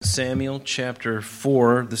Samuel chapter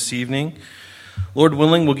 4 this evening. Lord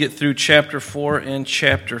willing, we'll get through chapter 4 and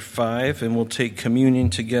chapter 5, and we'll take communion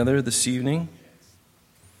together this evening.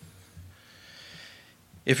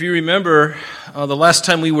 If you remember, the last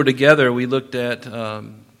time we were together, we looked at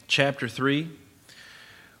chapter 3,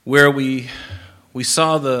 where we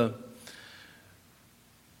saw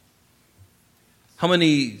how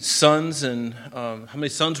many sons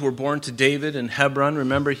were born to David in Hebron.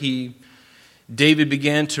 Remember, David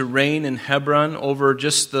began to reign in Hebron over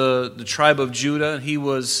just the tribe of Judah. He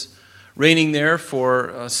was reigning there for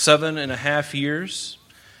 7.5 years.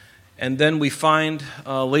 And then we find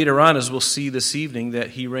later on, as we'll see this evening,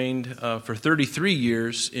 that he reigned for 33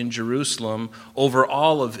 years in Jerusalem over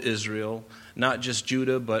all of Israel, not just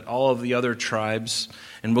Judah, but all of the other tribes.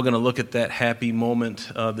 And we're going to look at that happy moment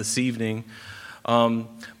this evening.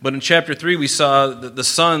 But in chapter 3, we saw the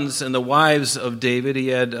sons and the wives of David. He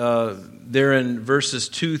had, there in verses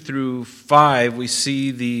 2 through 5, we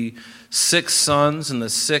see the 6 sons and the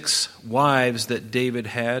 6 wives that David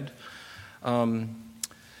had. And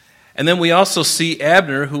then we also see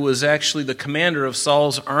Abner, who was actually the commander of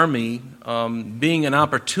Saul's army, being an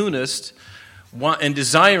opportunist and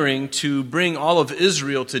desiring to bring all of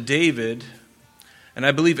Israel to David. And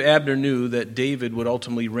I believe Abner knew that David would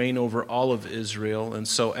ultimately reign over all of Israel. And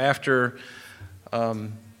so after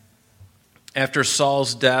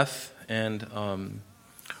Saul's death, and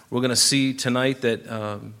we're going to see tonight that,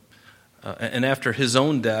 and after his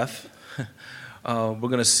own death, we're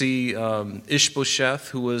going to see Ishbosheth,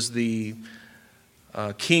 who was the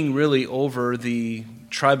king really over the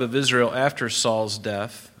tribe of Israel after Saul's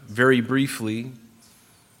death, very briefly,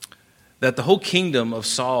 that the whole kingdom of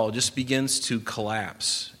Saul just begins to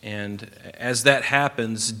collapse. And as that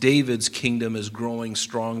happens, David's kingdom is growing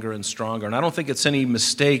stronger and stronger. And I don't think it's any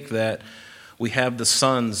mistake that we have the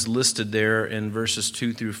sons listed there in verses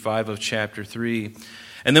 2 through 5 of chapter 3.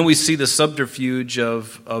 And then we see the subterfuge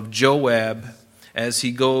of Joab as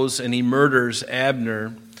he goes and he murders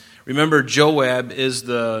Abner. Remember, Joab is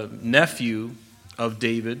the nephew of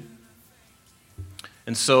David.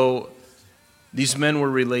 And so these men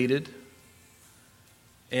were related.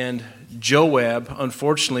 And Joab,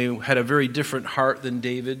 unfortunately, had a very different heart than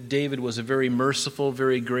David. David was a very merciful,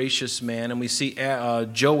 very gracious man. And we see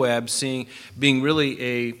Joab being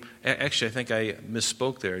really actually, I think I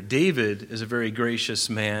misspoke there. David is a very gracious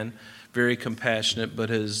man, very compassionate, but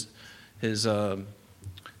his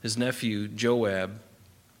nephew, Joab,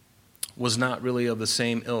 was not really of the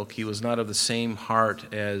same ilk. He was not of the same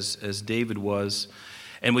heart as David was.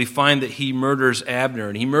 And we find that he murders Abner.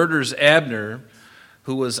 And he murders Abner,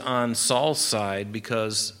 who was on Saul's side,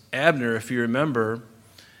 because Abner, if you remember,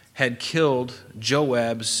 had killed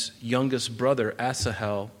Joab's youngest brother,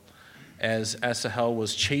 Asahel, as Asahel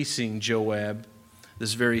was chasing Joab,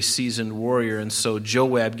 this very seasoned warrior. And so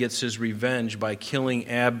Joab gets his revenge by killing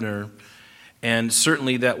Abner. And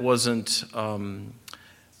certainly that wasn't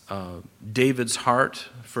David's heart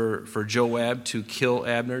for Joab to kill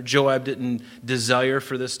Abner. Joab didn't desire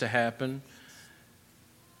for this to happen.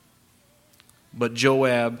 But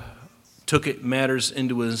Joab took matters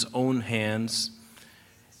into his own hands.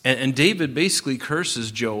 And David basically curses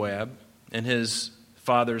Joab and his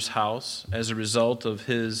father's house as a result of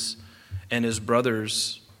his and his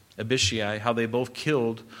brother's Abishai, how they both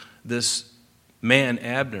killed this man,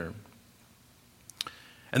 Abner.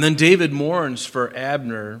 And then David mourns for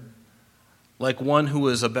Abner like one who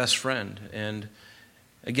is a best friend. And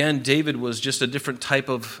again, David was just a different type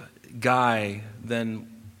of guy than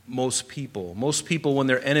most people. Most people, when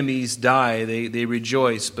their enemies die, they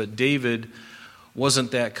rejoice, but David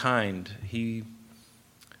wasn't that kind.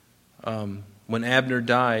 When Abner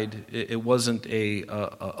died, it wasn't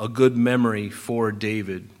a good memory for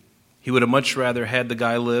David. He would have much rather had the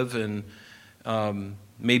guy live and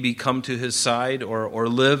maybe come to his side or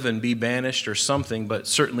live and be banished or something, but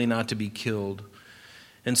certainly not to be killed.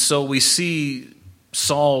 And so we see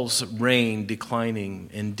Saul's reign declining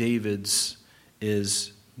and David's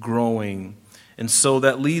is growing. And so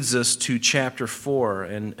that leads us to chapter 4.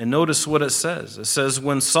 And notice what it says. It says,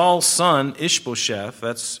 when Saul's son, Ishbosheth,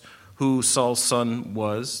 that's who Saul's son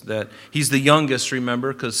was, that he's the youngest,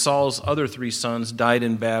 remember, because Saul's other 3 sons died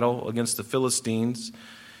in battle against the Philistines.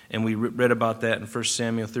 And we read about that in 1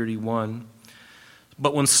 Samuel 31.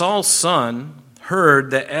 But when Saul's son heard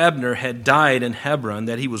that Abner had died in Hebron,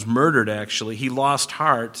 that he was murdered actually, he lost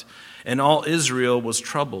heart, and all Israel was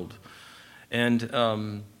troubled.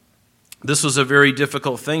 And this was a very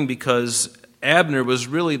difficult thing because Abner was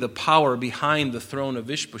really the power behind the throne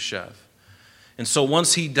of Ishbosheth. And so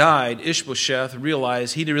once he died, Ishbosheth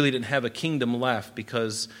realized he really didn't have a kingdom left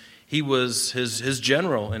because he was his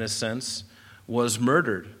general, in a sense, was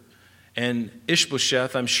murdered. And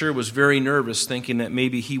Ishbosheth, I'm sure, was very nervous, thinking that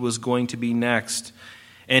maybe he was going to be next.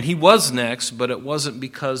 And he was next, but it wasn't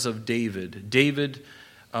because of David. David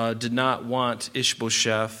did not want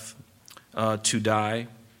Ishbosheth to die.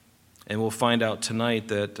 And we'll find out tonight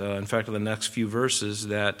that, in fact, in the next few verses,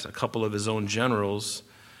 that a couple of his own generals,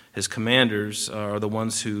 his commanders, are the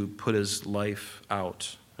ones who put his life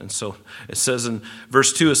out. And so it says in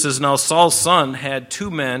verse 2, it says, "Now Saul's son had 2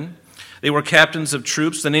 men. They were captains of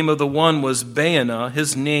troops. The name of the one was Baanah.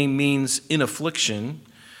 His name means in affliction.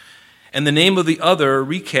 And the name of the other,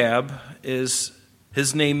 Rechab, his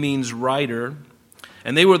name means rider.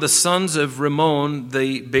 And they were the sons of Rimmon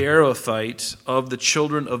the Beerothite of the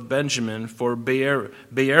children of Benjamin, for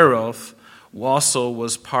Beeroth also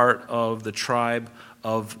was part of the tribe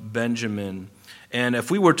of Benjamin." And if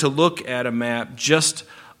we were to look at a map just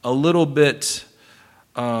a little bit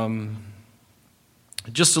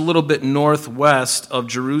northwest of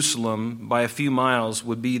Jerusalem by a few miles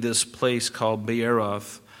would be this place called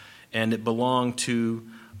Beeroth, and it belonged to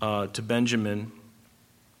Benjamin.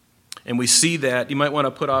 And we see that. You might want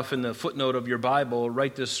to put off in the footnote of your Bible,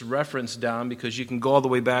 write this reference down, because you can go all the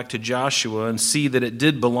way back to Joshua and see that it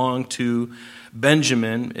did belong to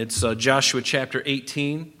Benjamin. It's Joshua chapter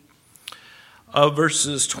 18,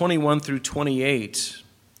 verses 21 through 28.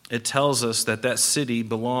 It tells us that that city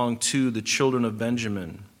belonged to the children of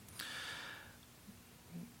Benjamin.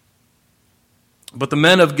 But the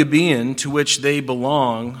men of Gibeon, to which they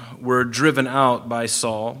belong, were driven out by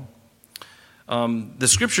Saul. The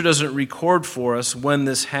scripture doesn't record for us when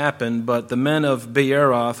this happened, but the men of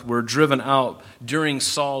Beeroth were driven out during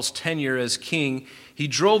Saul's tenure as king. He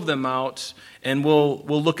drove them out, and we'll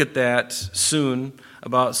look at that soon,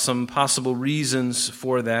 about some possible reasons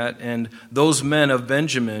for that. And those men of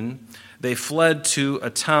Benjamin, they fled to a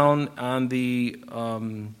town on the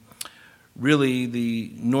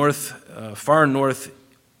far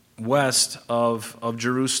northwest of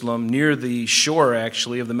Jerusalem, near the shore,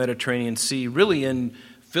 actually, of the Mediterranean Sea, really in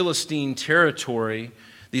Philistine territory.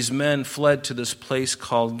 These men fled to this place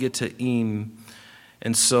called Gittaim.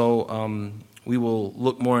 And so we will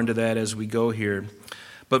look more into that as we go here.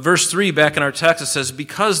 But verse 3 back in our text, it says,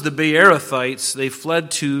 "Because the Beerothites, they fled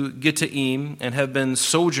to Gittaim and have been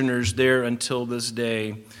sojourners there until this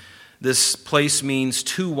day." This place means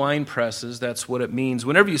 2 wine presses. That's what it means.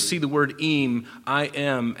 Whenever you see the word im,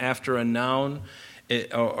 I-M, after a noun,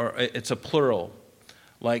 it's a plural,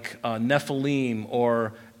 like Nephilim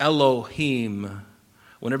or Elohim.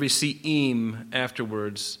 Whenever you see im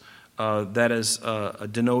afterwards, that is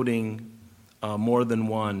denoting more than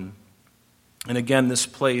one. And again, this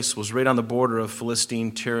place was right on the border of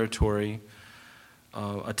Philistine territory,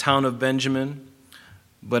 a town of Benjamin,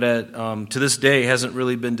 but to this day hasn't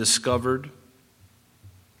really been discovered.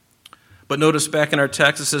 But notice back in our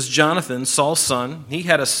text, it says, Jonathan, Saul's son, he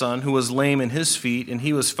had a son who was lame in his feet, and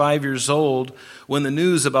he was 5 years old when the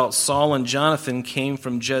news about Saul and Jonathan came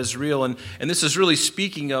from Jezreel. And this is really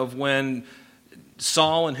speaking of when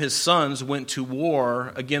Saul and his sons went to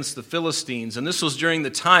war against the Philistines. And this was during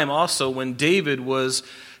the time also when David was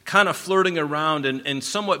kind of flirting around and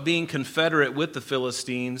somewhat being confederate with the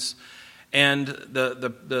Philistines. And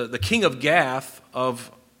the king of Gath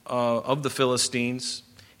of the Philistines,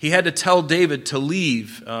 he had to tell David to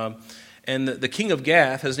leave. And the king of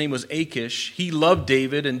Gath, his name was Achish, he loved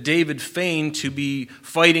David, and David feigned to be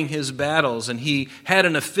fighting his battles. And he had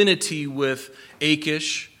an affinity with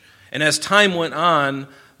Achish. And as time went on,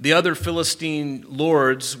 the other Philistine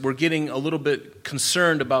lords were getting a little bit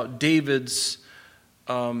concerned about David's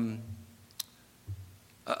allegiance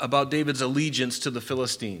to the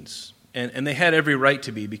Philistines. And they had every right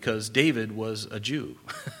to be, because David was a Jew.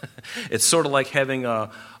 It's sort of like having a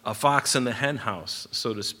fox in the hen house,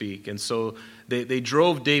 so to speak. And so they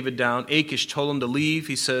drove David down. Achish told him to leave.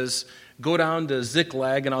 He says, "Go down to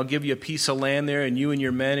Ziklag, and I'll give you a piece of land there, and you and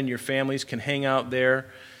your men and your families can hang out there."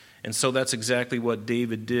 And so that's exactly what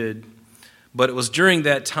David did. But it was during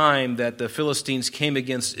that time that the Philistines came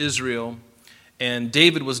against Israel, and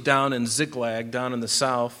David was down in Ziklag, down in the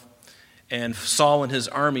south, and Saul and his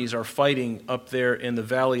armies are fighting up there in the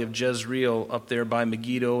valley of Jezreel, up there by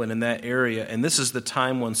Megiddo and in that area. And this is the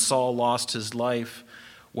time when Saul lost his life,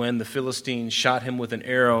 when the Philistines shot him with an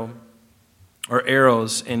arrow, or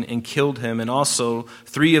arrows, and killed him. And also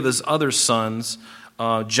 3 of his other sons,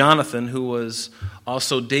 Jonathan, who was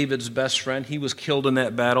also David's best friend, he was killed in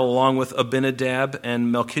that battle, along with Abinadab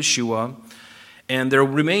and Melchishua. And there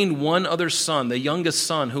remained one other son, the youngest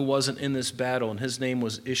son, who wasn't in this battle, and his name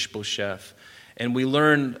was Ishbosheth. And we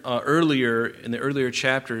learned earlier, in the earlier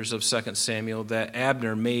chapters of 2 Samuel, that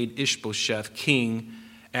Abner made Ishbosheth king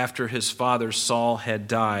after his father Saul had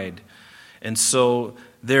died. And so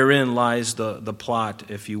therein lies the plot,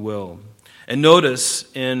 if you will. And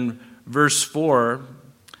notice in verse 4,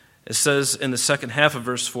 it says in the second half of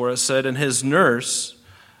verse 4, it said, and his nurse,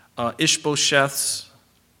 Mephibosheth,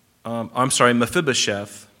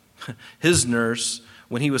 his nurse,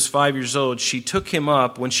 when he was 5 years old, she took him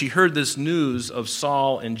up. When she heard this news of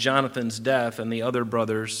Saul and Jonathan's death and the other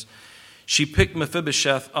brothers, she picked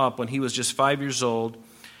Mephibosheth up when he was just 5 years old,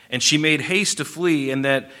 and she made haste to flee, and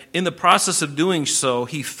that in the process of doing so,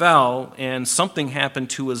 he fell, and something happened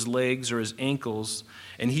to his legs or his ankles,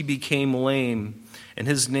 and he became lame, and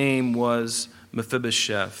his name was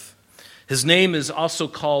Mephibosheth. His name is also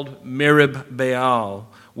called Merib-Baal,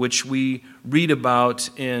 which we read about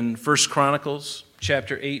in 1 Chronicles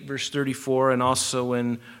chapter 8, verse 34, and also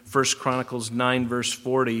in 1 Chronicles 9, verse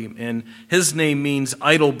 40. And his name means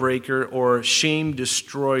idol breaker or shame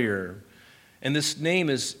destroyer. And this name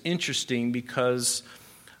is interesting because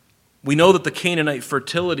we know that the Canaanite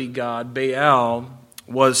fertility god, Baal,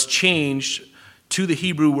 was changed to the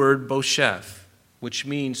Hebrew word Bosheth, which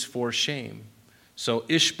means for shame. So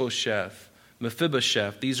Ishbosheth,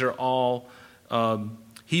 Mephibosheth, these are all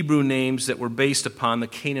Hebrew names that were based upon the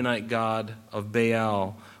Canaanite god of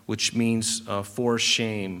Baal, which means for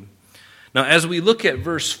shame. Now, as we look at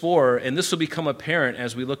verse 4, and this will become apparent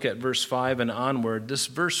as we look at verse 5 and onward, this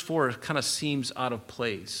verse 4 kind of seems out of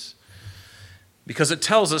place because it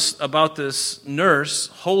tells us about this nurse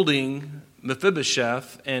holding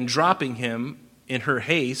Mephibosheth and dropping him in her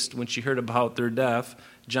haste when she heard about their death,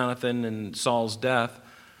 Jonathan and Saul's death.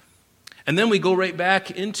 And then we go right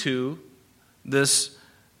back into this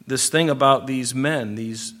thing about these men,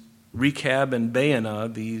 these Rechab and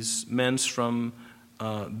Baanah, these men from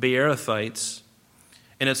Beerothites.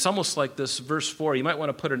 And it's almost like this verse 4, you might want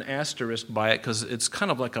to put an asterisk by it because it's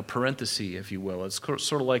kind of like a parenthesis, if you will. It's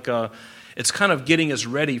sort of like it's kind of getting us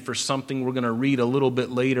ready for something we're going to read a little bit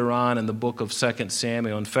later on in the book of 2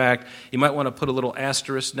 Samuel. In fact, you might want to put a little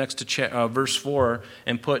asterisk next to verse 4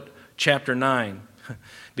 and put chapter 9.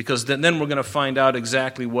 Because then we're going to find out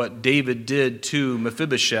exactly what David did to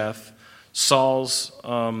Mephibosheth, Saul's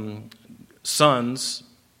sons,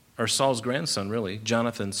 or Saul's grandson, really,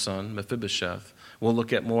 Jonathan's son, Mephibosheth. We'll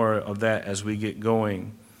look at more of that as we get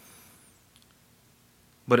going.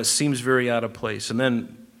 But it seems very out of place. And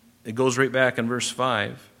then it goes right back in verse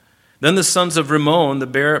 5. Then the sons of Rimmon, the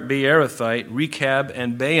Beerothite, Rechab,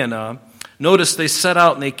 and Baanah, notice they set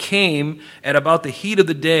out and they came at about the heat of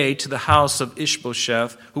the day to the house of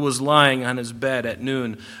Ishbosheth, who was lying on his bed at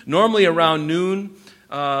noon. Normally around noon,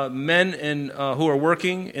 men who are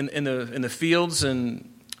working in the fields in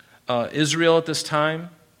Israel at this time,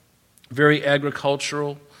 very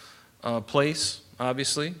agricultural place,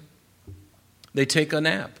 obviously, they take a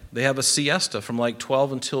nap. They have a siesta from like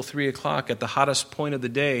 12 until 3 o'clock at the hottest point of the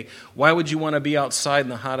day. Why would you want to be outside in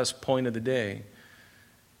the hottest point of the day?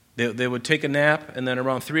 They would take a nap, and then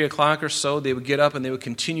around 3 o'clock or so, they would get up and they would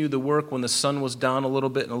continue the work when the sun was down a little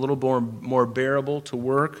bit and a little more bearable to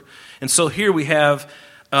work. And so here we have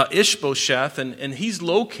Ishbosheth, and he's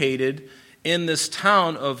located in this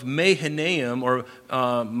town of Mahanaim, or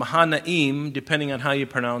Mahanaim, depending on how you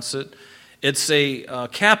pronounce it. It's a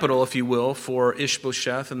capital, if you will, for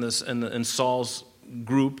Ishbosheth and Saul's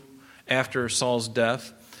group after Saul's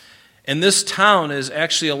death. And this town is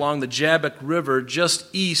actually along the Jabbok River, just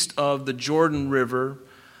east of the Jordan River.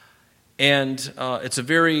 And it's a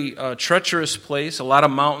very treacherous place, a lot of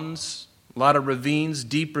mountains, a lot of ravines,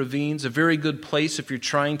 deep ravines, a very good place if you're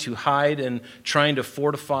trying to hide and trying to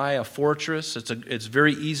fortify a fortress. It's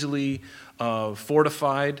very easily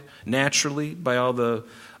fortified naturally by all the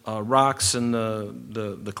rocks and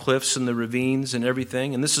the cliffs and the ravines and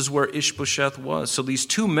everything. And this is where Ishbosheth was. So these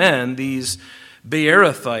two men, these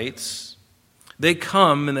Beerothites, they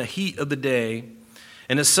come in the heat of the day,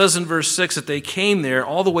 and it says in verse 6 that they came there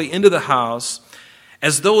all the way into the house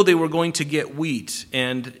as though they were going to get wheat.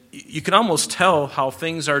 And you can almost tell how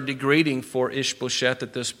things are degrading for Ishbosheth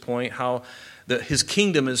at this point, how his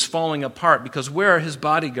kingdom is falling apart, because where are his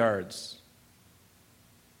bodyguards?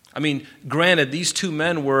 I mean, granted, these two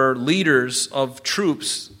men were leaders of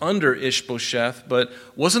troops under Ishbosheth, but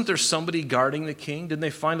wasn't there somebody guarding the king? Didn't they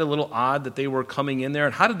find a little odd that they were coming in there?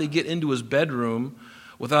 And how did they get into his bedroom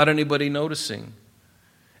without anybody noticing?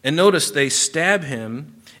 And notice they stab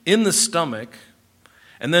him in the stomach,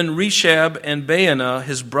 and then Rechab and Baanah,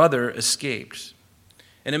 his brother, escaped.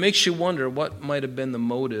 And it makes you wonder what might have been the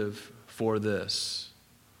motive for this.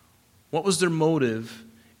 What was their motive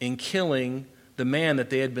in killing the man that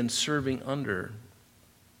they had been serving under?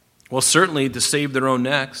 Well, certainly to save their own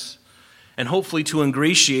necks and hopefully to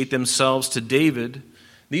ingratiate themselves to David.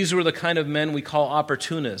 These were the kind of men we call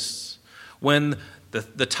opportunists. When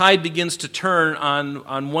the tide begins to turn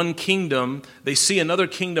on one kingdom, they see another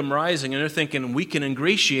kingdom rising, and they're thinking, we can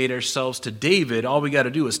ingratiate ourselves to David. All we got to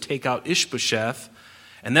do is take out Ishbosheth.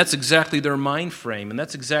 And that's exactly their mind frame, and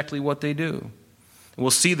that's exactly what they do. We'll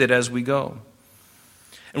see that as we go.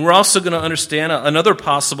 And we're also going to understand another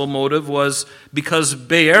possible motive was because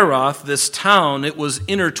Beeroth, this town, it was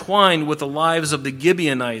intertwined with the lives of the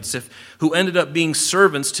Gibeonites, who ended up being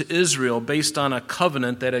servants to Israel based on a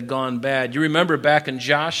covenant that had gone bad. You remember back in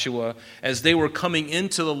Joshua, as they were coming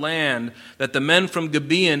into the land, that the men from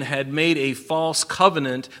Gibeon had made a false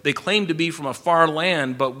covenant. They claimed to be from a far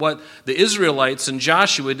land, but what the Israelites and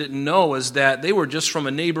Joshua didn't know is that they were just from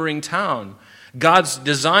a neighboring town. God's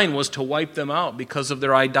design was to wipe them out because of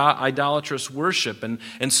their idolatrous worship. And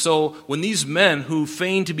so when these men who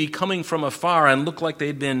feigned to be coming from afar and looked like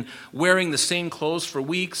they'd been wearing the same clothes for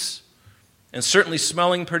weeks and certainly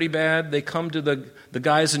smelling pretty bad, they come to the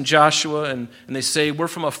guys in Joshua and they say, we're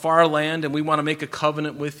from a far land and we want to make a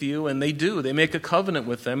covenant with you. And they do. They make a covenant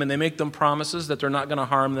with them and they make them promises that they're not going to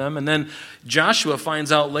harm them. And then Joshua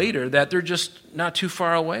finds out later that they're just not too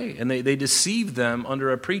far away. And they deceive them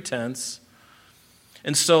under a pretense.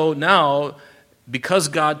 And so now, because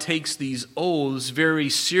God takes these oaths very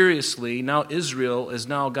seriously, now Israel has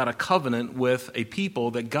now got a covenant with a people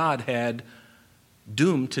that God had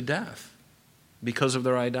doomed to death because of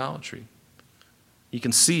their idolatry. You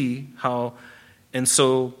can see how, and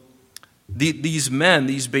so these men,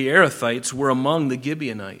 these Beerothites, were among the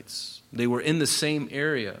Gibeonites. They were in the same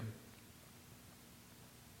area.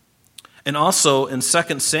 And also in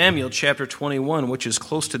 2 Samuel chapter 21, which is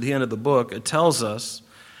close to the end of the book, it tells us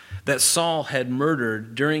that Saul had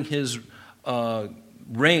murdered, during his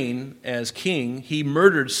reign as king, he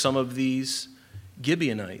murdered some of these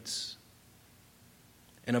Gibeonites.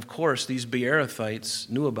 And of course, these Beerothites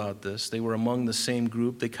knew about this. They were among the same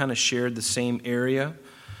group. They kind of shared the same area.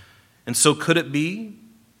 And so could it be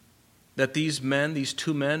that these men, these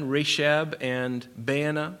two men, Rechab and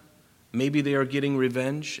Baanah, maybe they are getting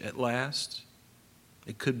revenge at last?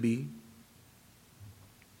 It could be.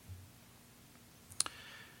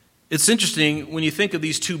 It's interesting when you think of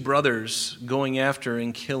these two brothers going after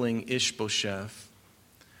and killing Ishbosheth.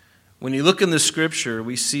 When you look in the scripture,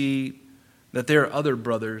 we see that there are other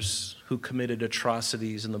brothers who committed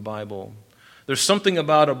atrocities in the Bible. There's something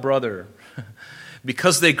about a brother.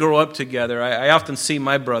 Because they grow up together. I often see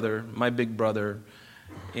my brother, my big brother,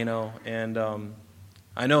 and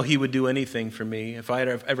I know he would do anything for me. If I had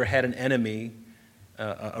ever had an enemy,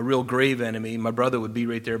 a real grave enemy, my brother would be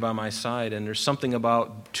right there by my side. And there's something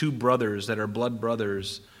about two brothers that are blood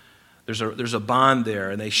brothers. There's a bond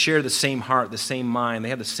there, and they share the same heart, the same mind. They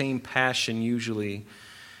have the same passion usually.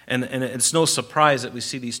 And it's no surprise that we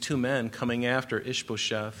see these two men coming after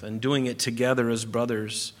Ishbosheth and doing it together as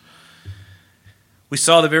brothers. We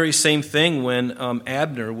saw the very same thing when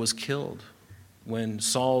Abner was killed. When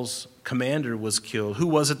Saul's commander was killed. Who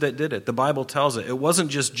was it that did it? The Bible tells it. It wasn't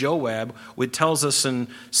just Joab. It tells us in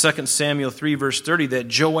 2 Samuel 3 verse 30 that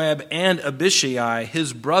Joab and Abishai,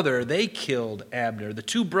 his brother, they killed Abner. The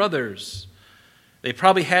two brothers. They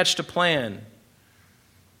probably hatched a plan.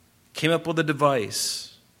 Came up with a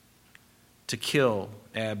device to kill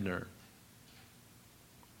Abner.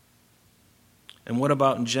 And what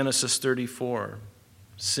about in Genesis 34?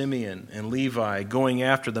 Simeon and Levi going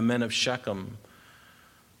after the men of Shechem.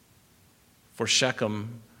 For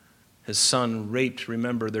Shechem, his son, raped,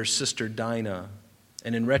 remember, their sister Dinah.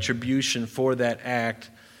 And in retribution for that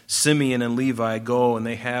act, Simeon and Levi go and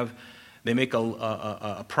they make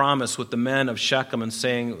a promise with the men of Shechem and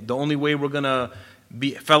saying, the only way we're going to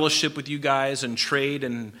be fellowship with you guys and trade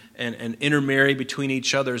and intermarry between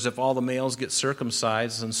each other is if all the males get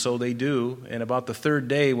circumcised. And so they do. And about the third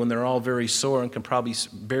day, when they're all very sore and can probably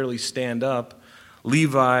barely stand up,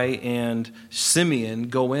 Levi and Simeon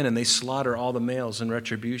go in and they slaughter all the males in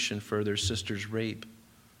retribution for their sister's rape.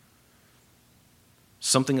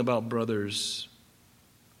 Something about brothers.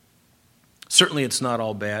 Certainly it's not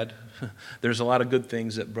all bad. There's a lot of good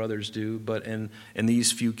things that brothers do, but in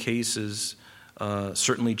these few cases,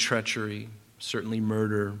 certainly treachery, certainly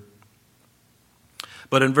murder.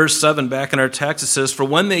 But in verse 7, back in our text, it says, for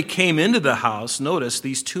when they came into the house, notice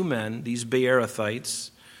these two men, these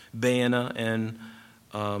Beerothites, Baanah and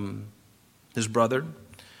his brother.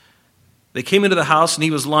 They came into the house and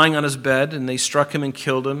he was lying on his bed and they struck him and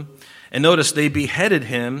killed him. And notice they beheaded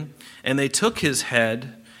him and they took his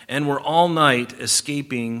head and were all night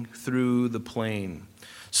escaping through the plain.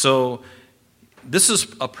 So this is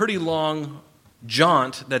a pretty long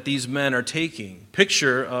jaunt that these men are taking.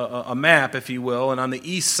 Picture a map, if you will, and on the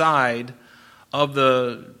east side of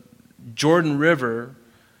the Jordan River,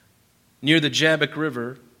 near the Jabbok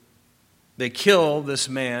River, they kill this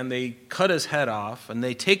man, they cut his head off, and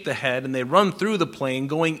they take the head and they run through the plain,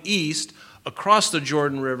 going east across the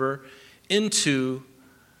Jordan River into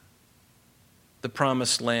the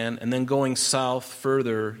promised land, and then going south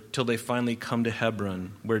further till they finally come to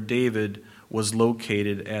Hebron, where David was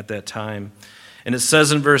located at that time. And it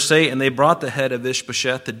says in verse 8, and they brought the head of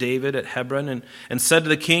Ishbosheth to David at Hebron and said to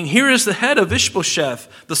the king, here is the head of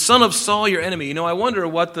Ishbosheth, the son of Saul, your enemy. You know, I wonder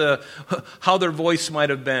how their voice might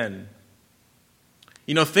have been.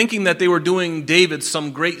 You know, thinking that they were doing David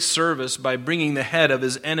some great service by bringing the head of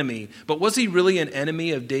his enemy. But was he really an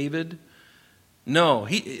enemy of David? No.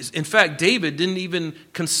 In fact, David didn't even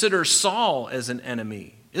consider Saul as an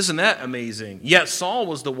enemy. Isn't that amazing? Yet Saul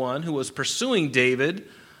was the one who was pursuing David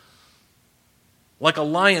like a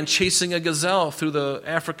lion chasing a gazelle through the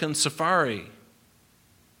African safari.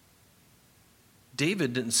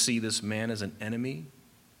 David didn't see this man as an enemy.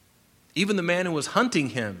 Even the man who was hunting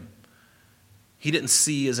him, he didn't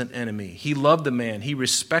see as an enemy. He loved the man. He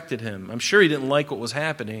respected him. I'm sure he didn't like what was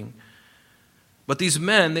happening. But these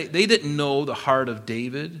men, they didn't know the heart of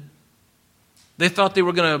David. They thought this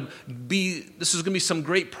was going to be some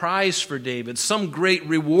great prize for David. Some great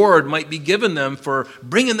reward might be given them for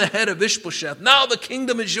bringing the head of Ishbosheth. Now the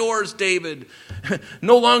kingdom is yours, David.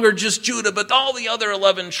 No longer just Judah, but all the other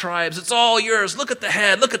 11 tribes. It's all yours. Look at the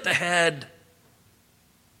head. Look at the head.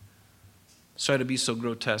 Sorry to be so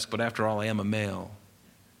grotesque, but after all, I am a male.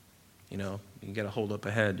 You know, you got to hold up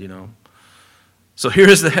a head, you know. So here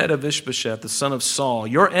is the head of Ishbosheth, the son of Saul,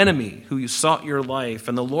 your enemy, who you sought your life.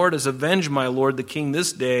 And the Lord has avenged my lord the king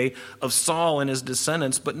this day of Saul and his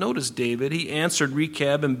descendants. But notice David, he answered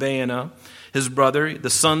Rechab and Baanah, his brother,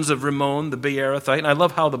 the sons of Rimmon, the Beerothite. And I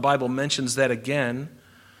love how the Bible mentions that again,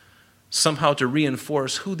 somehow to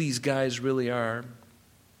reinforce who these guys really are.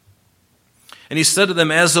 And he said to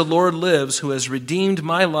them, as the Lord lives, who has redeemed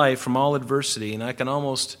my life from all adversity. And I can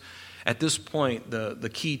almost... At this point, the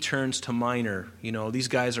key turns to minor. You know, these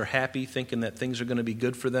guys are happy, thinking that things are going to be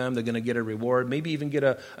good for them. They're going to get a reward, maybe even get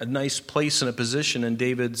a nice place and a position in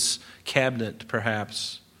David's cabinet,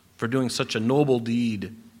 perhaps, for doing such a noble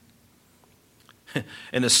deed.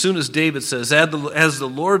 And as soon as David says, as the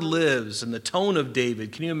Lord lives, in the tone of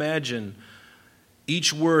David, can you imagine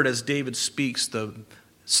each word as David speaks, the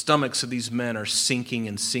stomachs of these men are sinking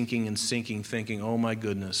and sinking and sinking, thinking, oh my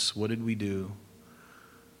goodness, what did we do?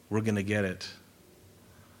 We're going to get it.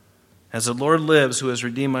 As the Lord lives, who has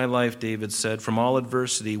redeemed my life, David said, from all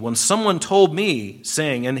adversity, when someone told me,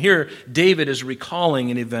 saying, and here David is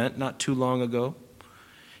recalling an event not too long ago.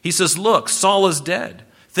 He says, look, Saul is dead,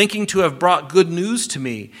 thinking to have brought good news to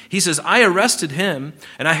me. He says, I arrested him,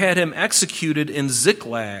 and I had him executed in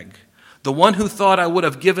Ziklag. The one who thought I would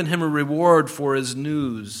have given him a reward for his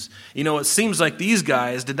news. You know, it seems like these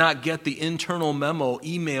guys did not get the internal memo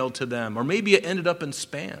emailed to them. Or maybe it ended up in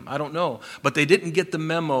spam. I don't know. But they didn't get the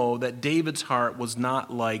memo that David's heart was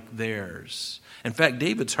not like theirs. In fact,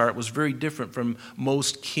 David's heart was very different from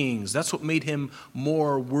most kings. That's what made him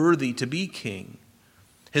more worthy to be king.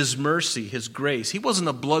 His mercy, his grace. He wasn't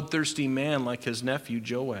a bloodthirsty man like his nephew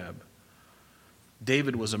Joab.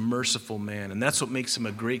 David was a merciful man, and that's what makes him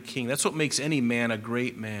a great king. That's what makes any man a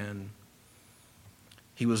great man.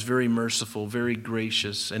 He was very merciful, very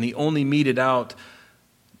gracious, and he only meted out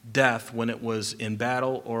death when it was in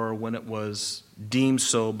battle or when it was deemed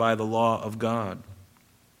so by the law of God.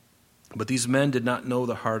 But these men did not know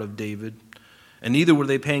the heart of David, and neither were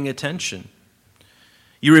they paying attention.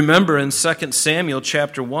 You remember in 2 Samuel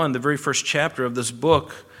chapter 1, the very first chapter of this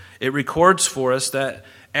book, it records for us that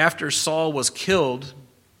after Saul was killed,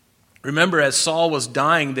 remember as Saul was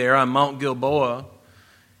dying there on Mount Gilboa,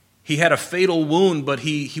 he had a fatal wound, but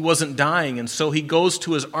he wasn't dying. And so he goes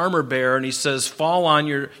to his armor bearer and he says, fall on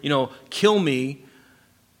your, kill me.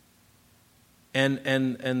 And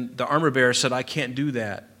the armor bearer said, I can't do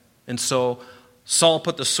that. And so Saul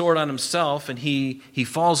put the sword on himself and he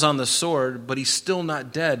falls on the sword, but he's still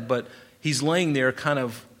not dead. But he's laying there kind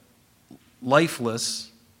of lifeless,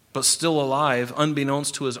 but still alive,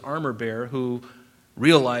 unbeknownst to his armor bearer, who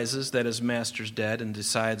realizes that his master's dead and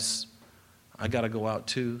decides, I got to go out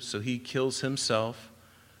too. So he kills himself,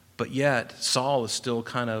 but yet Saul is still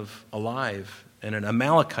kind of alive, and an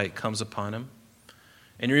Amalekite comes upon him.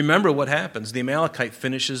 And you remember what happens. The Amalekite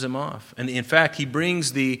finishes him off. And in fact, he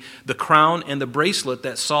brings the crown and the bracelet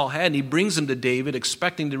that Saul had, and he brings them to David,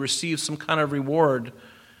 expecting to receive some kind of reward.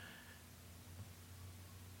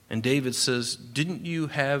 And David says, didn't you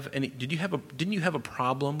have a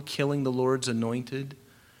problem killing the Lord's anointed?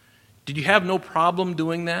 Did you have no problem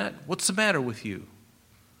doing that? What's the matter with you?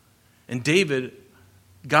 And David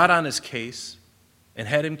got on his case and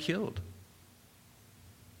had him killed.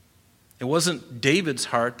 It wasn't David's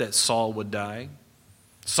heart that Saul would die.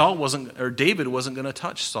 David wasn't going to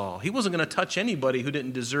touch Saul. He wasn't going to touch anybody who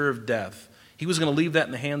didn't deserve death. He was going to leave that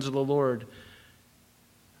in the hands of the Lord.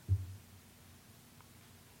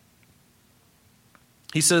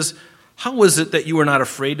 He says, how is it that you were not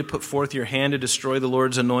afraid to put forth your hand to destroy the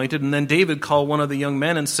Lord's anointed? And then David called one of the young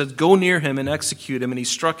men and said, go near him and execute him. And he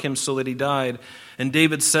struck him so that he died. And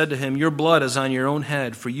David said to him, your blood is on your own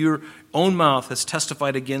head, for your own mouth has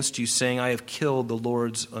testified against you, saying, I have killed the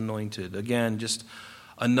Lord's anointed. Again, just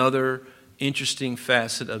another interesting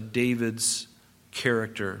facet of David's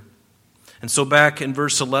character. And so back in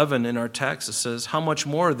verse 11 in our text, it says, how much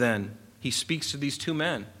more then? He speaks to these two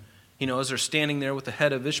men. As they're standing there with the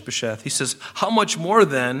head of Ishbosheth, he says, how much more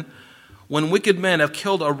then, when wicked men have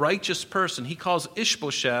killed a righteous person, he calls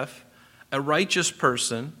Ishbosheth a righteous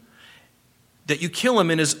person, that you kill him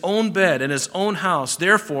in his own bed, in his own house.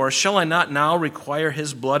 Therefore, shall I not now require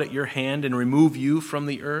his blood at your hand and remove you from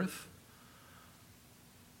the earth?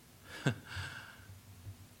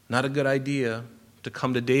 Not a good idea to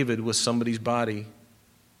come to David with somebody's body.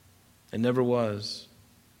 It never was.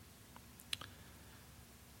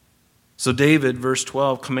 So David, verse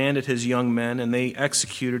 12, commanded his young men, and they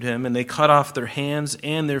executed him, and they cut off their hands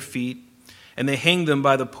and their feet, and they hanged them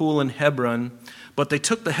by the pool in Hebron. But they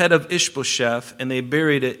took the head of Ishbosheth, and they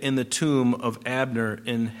buried it in the tomb of Abner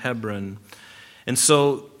in Hebron. And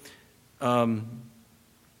so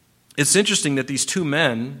it's interesting that these two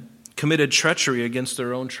men committed treachery against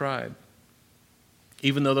their own tribe,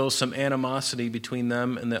 even though there was some animosity between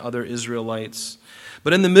them and the other Israelites.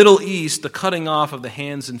 But in the Middle East, the cutting off of the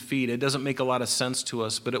hands and feet, it doesn't make a lot of sense to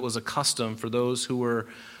us, but it was a custom for those who were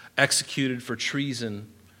executed for treason.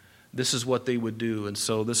 This is what they would do, and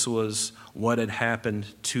so this was what had happened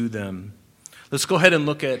to them. Let's go ahead and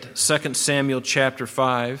look at 2 Samuel chapter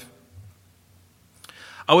 5.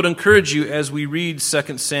 I would encourage you as we read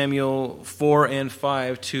 2 Samuel 4 and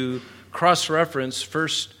 5 to cross-reference 1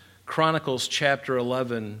 Chronicles chapter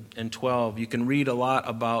 11 and 12. You can read a lot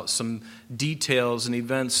about some details and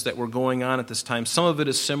events that were going on at this time. Some of it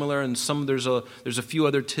is similar, and there's a few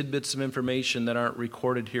other tidbits of information that aren't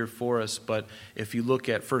recorded here for us. But if you look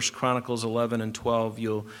at 1 Chronicles 11 and 12,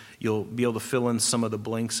 you'll be able to fill in some of the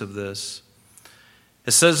blanks of this.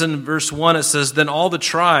 It says in verse 1, it says, then all the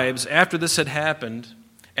tribes, after this had happened,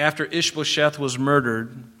 after Ishbosheth was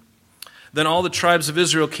murdered, then all the tribes of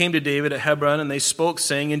Israel came to David at Hebron, and they spoke,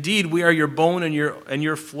 saying, indeed, we are your bone and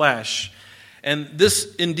your flesh. And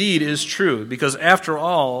this indeed is true, because after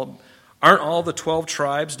all, aren't all the 12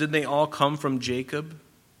 tribes, didn't they all come from Jacob,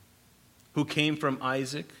 who came from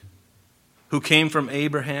Isaac, who came from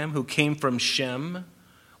Abraham, who came from Shem,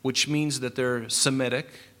 which means that they're Semitic.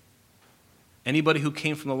 Anybody who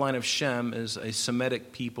came from the line of Shem is a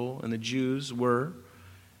Semitic people, and the Jews were,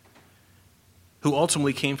 who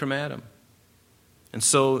ultimately came from Adam. And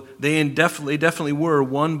so they definitely were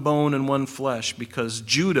one bone and one flesh, because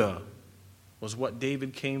Judah was what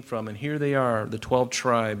David came from. And here they are, the 12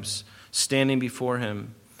 tribes, standing before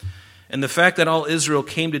him. And the fact that all Israel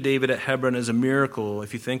came to David at Hebron is a miracle,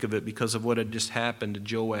 if you think of it, because of what had just happened to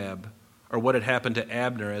Joab, or what had happened to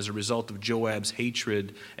Abner as a result of Joab's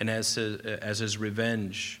hatred and as his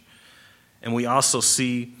revenge. And we also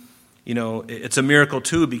see, it's a miracle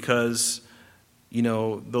too, because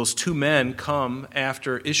those two men come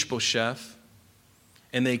after Ishbosheth,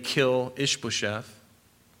 and they kill Ishbosheth.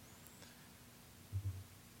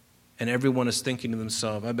 And everyone is thinking to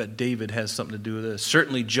themselves, I bet David has something to do with this.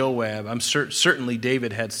 Certainly Joab, certainly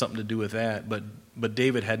David had something to do with that, but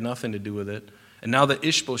David had nothing to do with it. And now that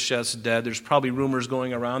Ishbosheth's dead, there's probably rumors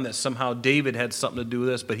going around that somehow David had something to do with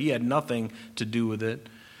this, but he had nothing to do with it.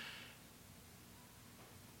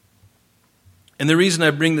 And the reason I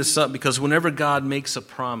bring this up, because whenever God makes a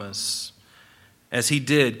promise, as he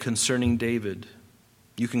did concerning David,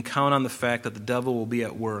 you can count on the fact that the devil will be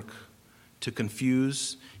at work to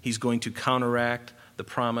confuse. He's going to counteract the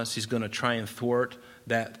promise. He's going to try and thwart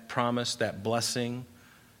that promise, that blessing,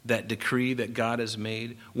 that decree that God has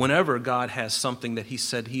made. Whenever God has something that he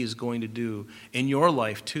said he is going to do in your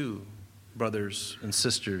life too, brothers and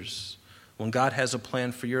sisters, when God has a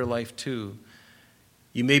plan for your life too,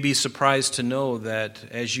 you may be surprised to know that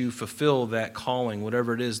as you fulfill that calling,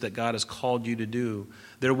 whatever it is that God has called you to do,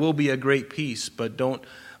 there will be a great peace, but don't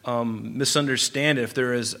misunderstand it if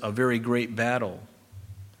there is a very great battle.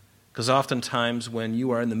 Because oftentimes when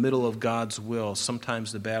you are in the middle of God's will,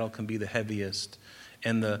 sometimes the battle can be the heaviest,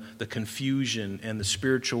 and the confusion and the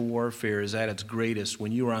spiritual warfare is at its greatest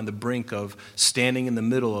when you are on the brink of standing in the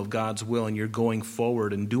middle of God's will and you're going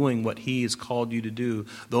forward and doing what He has called you to do.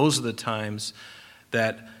 Those are the times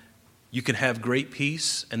that you can have great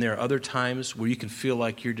peace, and there are other times where you can feel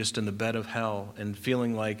like you're just in the bed of hell and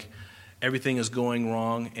feeling like everything is going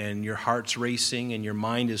wrong and your heart's racing and your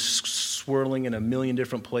mind is swirling in a million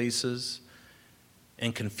different places,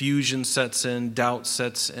 and confusion sets in, doubt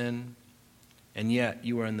sets in. And yet,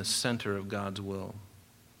 you are in the center of God's will.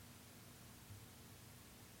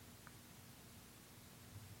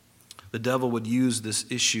 The devil would use this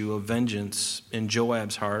issue of vengeance in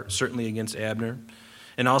Joab's heart, certainly against Abner,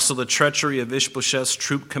 and also the treachery of Ishbosheth's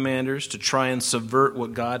troop commanders to try and subvert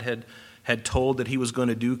what God had told that He was going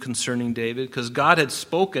to do concerning David, because God had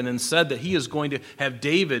spoken and said that He is going to have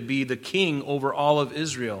David be the king over all of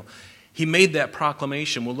Israel. He made that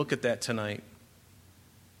proclamation. We'll look at that tonight.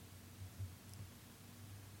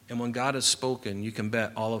 And when God has spoken, you can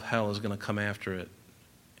bet all of hell is going to come after it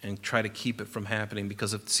and try to keep it from happening.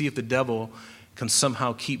 Because if the devil can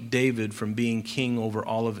somehow keep David from being king over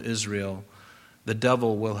all of Israel, the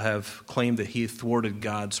devil will have claimed that he thwarted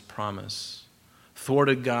God's promise,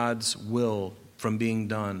 thwarted God's will from being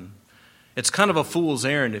done. It's kind of a fool's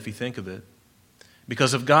errand if you think of it.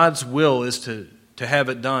 Because if God's will is to have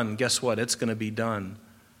it done, guess what? It's going to be done.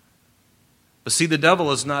 But see, the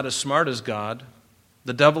devil is not as smart as God.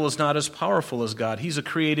 The devil is not as powerful as God. He's a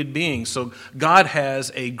created being. So God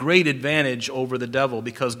has a great advantage over the devil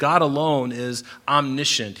because God alone is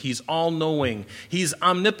omniscient. He's all-knowing. He's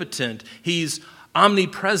omnipotent. He's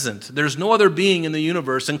omnipresent. There's no other being in the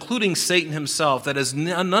universe, including Satan himself, that has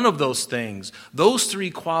none of those things. Those three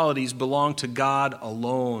qualities belong to God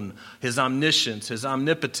alone. His omniscience, His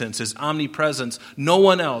omnipotence, His omnipresence. No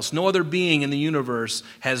one else, no other being in the universe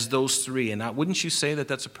has those three. And wouldn't you say that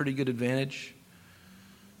that's a pretty good advantage?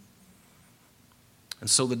 And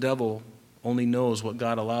so the devil only knows what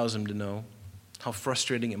God allows him to know. How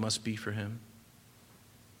frustrating it must be for him.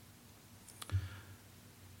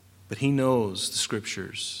 But he knows the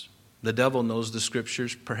Scriptures. The devil knows the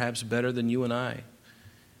Scriptures perhaps better than you and I.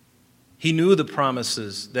 He knew the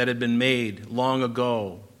promises that had been made long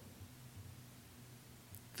ago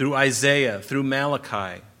through Isaiah, through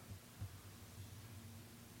Malachi,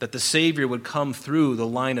 that the Savior would come through the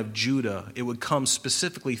line of Judah. It would come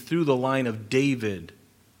specifically through the line of David.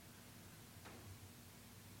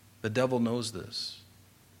 The devil knows this.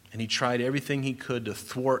 And he tried everything he could to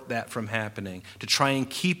thwart that from happening, to try and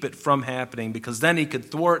keep it from happening, because then he could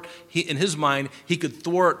thwart, in his mind, he could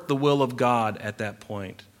thwart the will of God at that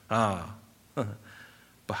point. But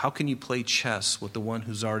how can you play chess with the one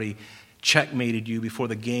who's already checkmated you before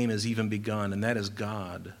the game has even begun, and that is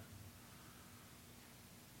God?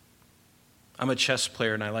 I'm a chess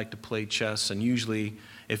player, and I like to play chess. And usually,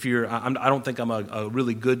 I don't think I'm a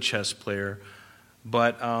really good chess player,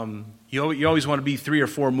 but you always want to be 3 or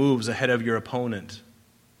 4 moves ahead of your opponent.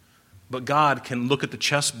 But God can look at the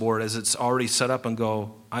chessboard as it's already set up and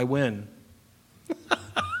go, I win.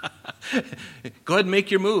 Go ahead and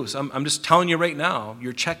make your moves. I'm just telling you right now,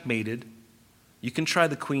 you're checkmated. You can try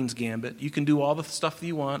the Queen's Gambit. You can do all the stuff that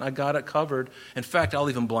you want. I got it covered. In fact,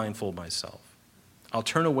 I'll even blindfold myself. I'll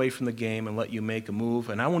turn away from the game and let you make a move,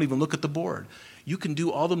 and I won't even look at the board. You can do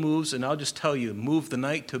all the moves, and I'll just tell you, move the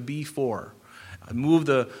knight to b4. Move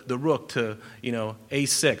the rook to,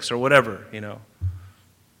 a6 or whatever,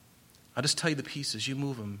 I'll just tell you the pieces. You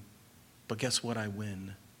move them. But guess what? I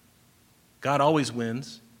win. God always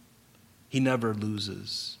wins. He never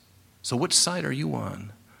loses. So which side are you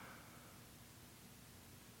on?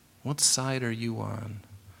 What side are you on?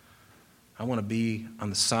 I want to be on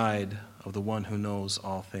the side of the one who knows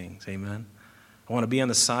all things. Amen? I want to be on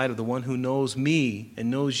the side of the one who knows me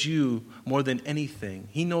and knows you more than anything.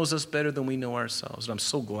 He knows us better than we know ourselves. And I'm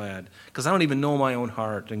so glad, because I don't even know my own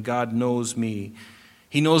heart, and God knows me.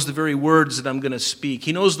 He knows the very words that I'm going to speak.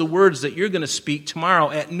 He knows the words that you're going to speak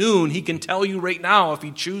tomorrow at noon. He can tell you right now, if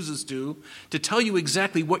he chooses to tell you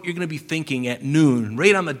exactly what you're going to be thinking at noon,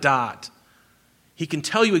 right on the dot. He can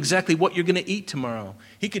tell you exactly what you're going to eat tomorrow.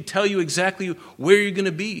 He could tell you exactly where you're going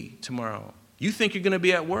to be tomorrow. You think you're going to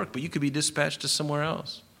be at work, but you could be dispatched to somewhere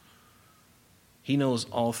else. He knows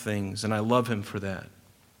all things, and I love him for that.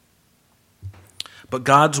 But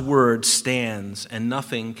God's word stands, and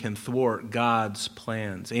nothing can thwart God's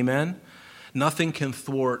plans. Amen? Nothing can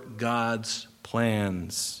thwart God's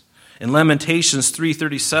plans. In Lamentations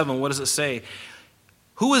 3:37, what does it say?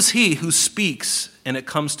 Who is he who speaks and it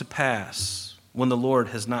comes to pass when the Lord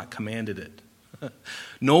has not commanded it?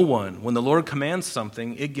 No one. When the Lord commands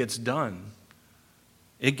something, it gets done.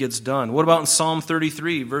 It gets done. What about in Psalm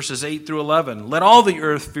 33, verses 8 through 11? Let all the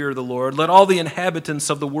earth fear the Lord. Let all the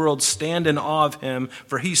inhabitants of the world stand in awe of him,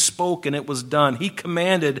 for he spoke and it was done. He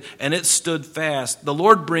commanded and it stood fast. The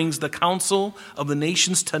Lord brings the counsel of the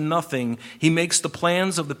nations to nothing. He makes the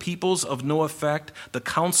plans of the peoples of no effect. The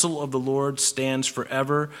counsel of the Lord stands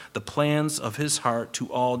forever, the plans of his heart to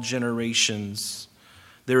all generations.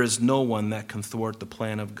 There is no one that can thwart the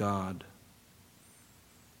plan of God.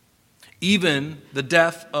 Even the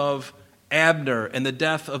death of Abner and the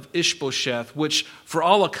death of Ishbosheth, which for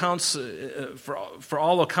all accounts,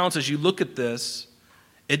 as you look at this,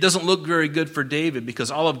 it doesn't look very good for David,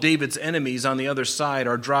 because all of David's enemies on the other side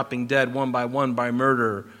are dropping dead one by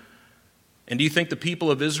murder. And do you think the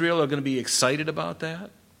people of Israel are going to be excited about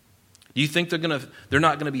that? Do you think they're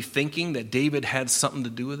not going to be thinking that David had something to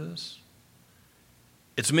do with this?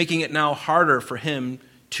 It's making it now harder for him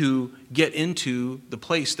to get into the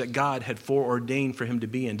place that God had foreordained for him to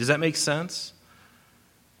be in. Does that make sense?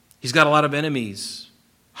 He's got a lot of enemies.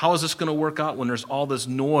 How is this going to work out when there's all this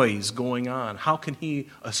noise going on? How can he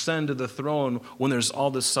ascend to the throne when there's all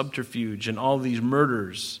this subterfuge and all these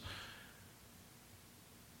murders?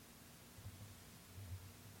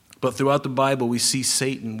 But throughout the Bible, we see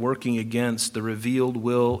Satan working against the revealed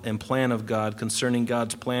will and plan of God concerning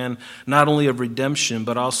God's plan, not only of redemption,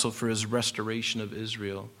 but also for his restoration of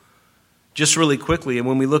Israel. Just really quickly, and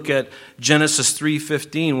when we look at Genesis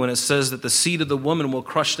 3:15, when it says that the seed of the woman will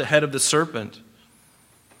crush the head of the serpent,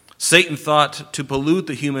 Satan thought to pollute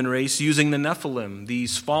the human race using the Nephilim,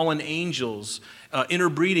 these fallen angels,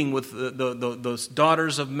 interbreeding with the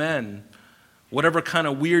daughters of men. Whatever kind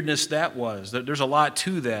of weirdness that was. There's a lot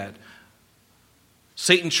to that.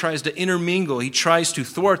 Satan tries to intermingle. He tries to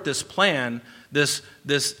thwart this plan, this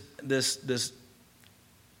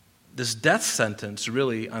death sentence,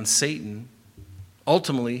 really, on Satan.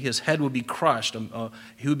 Ultimately, his head would be crushed.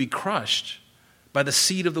 He would be crushed by the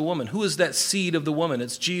seed of the woman. Who is that seed of the woman?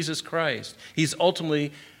 It's Jesus Christ. He's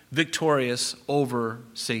ultimately victorious over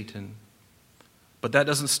Satan. But that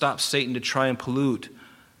doesn't stop Satan to try and pollute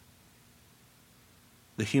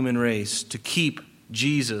the human race, to keep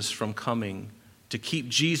Jesus from coming, to keep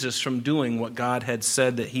Jesus from doing what God had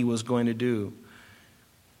said that he was going to do.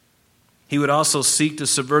 He would also seek to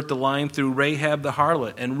subvert the line through Rahab the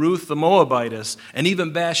harlot and Ruth the Moabitess and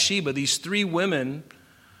even Bathsheba, these three women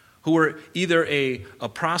who were either a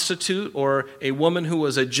prostitute or a woman who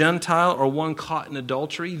was a Gentile or one caught in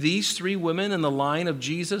adultery. These three women in the line of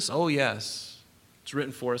Jesus, oh yes, it's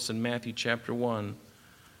written for us in Matthew chapter 1.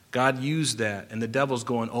 God used that, and the devil's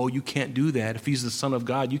going, oh, you can't do that. If he's the Son of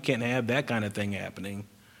God, you can't have that kind of thing happening.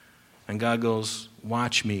 And God goes,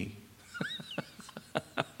 watch me.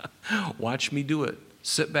 Watch me do it.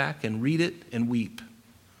 Sit back and read it and weep.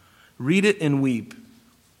 Read it and weep.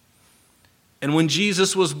 And when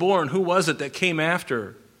Jesus was born, who was it that came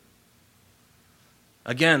after?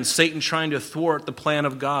 Again, Satan trying to thwart the plan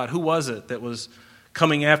of God. Who was it that was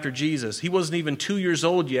coming after Jesus? He wasn't even 2 years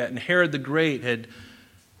old yet, and Herod the Great had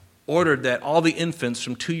ordered that all the infants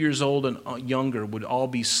from 2 years old and younger would all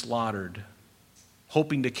be slaughtered,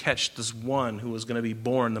 hoping to catch this one who was going to be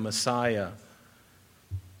born, the Messiah.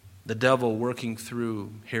 The devil working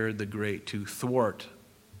through Herod the Great to thwart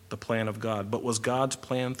the plan of God. But was God's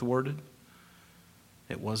plan thwarted?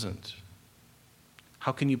 It wasn't.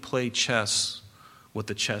 How can you play chess with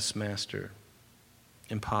the chess master?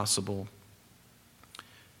 Impossible.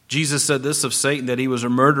 Jesus said this of Satan, that he was a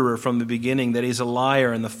murderer from the beginning, that he's a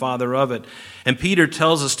liar and the father of it. And Peter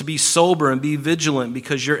tells us to be sober and be vigilant,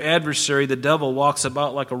 because your adversary, the devil, walks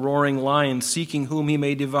about like a roaring lion, seeking whom he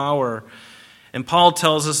may devour. And Paul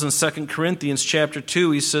tells us in 2 Corinthians chapter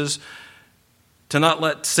 2, he says, to not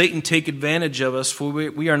let Satan take advantage of us, for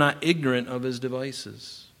we are not ignorant of his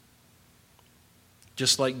devices.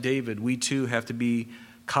 Just like David, we too have to be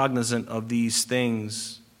cognizant of these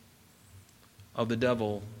things of the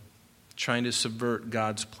devil trying to subvert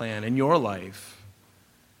God's plan in your life,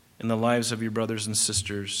 in the lives of your brothers and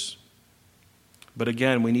sisters. But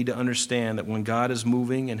again, we need to understand that when God is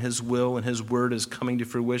moving and his will and his word is coming to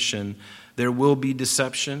fruition, there will be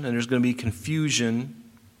deception and there's going to be confusion.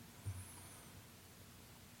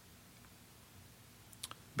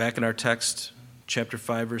 Back in our text, chapter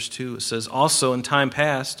 5, verse 2, it says, also in time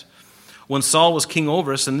past, when Saul was king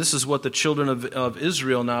over us, and this is what the children of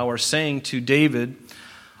Israel now are saying to David,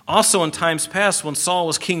 also in times past, when Saul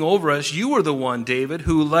was king over us, you were the one, David,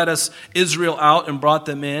 who led us Israel out and brought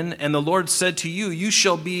them in. And the Lord said to you, you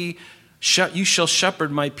shall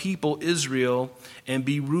shepherd my people Israel and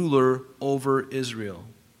be ruler over Israel.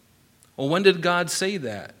 Well, when did God say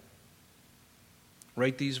that?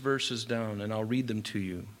 Write these verses down and I'll read them to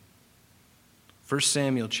you. 1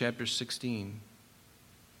 Samuel chapter 16,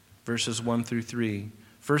 verses 1 through 3.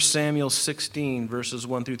 1 Samuel 16, verses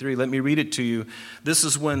 1 through 3. Let me read it to you. This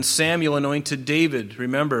is when Samuel anointed David.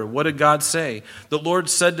 Remember, what did God say? The Lord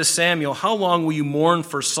said to Samuel, "How long will you mourn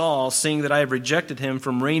for Saul, seeing that I have rejected him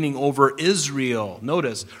from reigning over Israel?"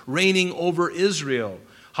 Notice, reigning over Israel.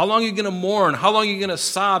 How long are you going to mourn? How long are you going to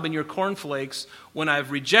sob in your cornflakes when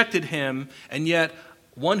I've rejected him, and yet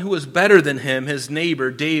one who is better than him, his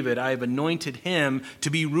neighbor David, I have anointed him to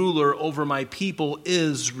be ruler over my people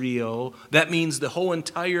Israel. That means the whole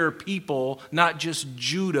entire people, not just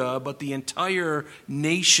Judah, but the entire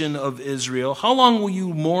nation of Israel. How long will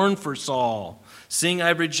you mourn for Saul, seeing I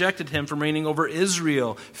have rejected him from reigning over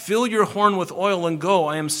Israel? Fill your horn with oil and go.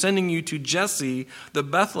 I am sending you to Jesse the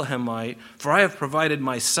Bethlehemite, for I have provided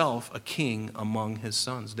myself a king among his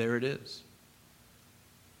sons. There it is.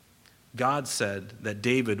 God said that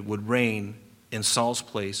David would reign in Saul's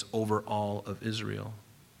place over all of Israel.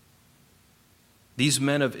 These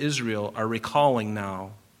men of Israel are recalling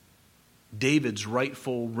now David's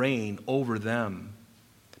rightful reign over them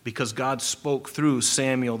because God spoke through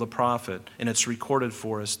Samuel the prophet, and it's recorded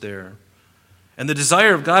for us there. And the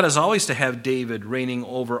desire of God is always to have David reigning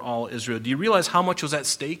over all Israel. Do you realize how much was at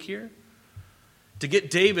stake here? To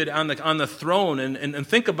get David on the throne and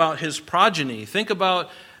think about his progeny. Think about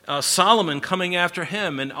Solomon coming after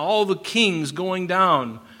him and all the kings going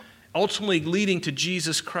down, ultimately leading to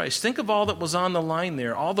Jesus Christ. Think of all that was on the line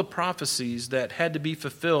there, all the prophecies that had to be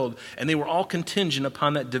fulfilled, and they were all contingent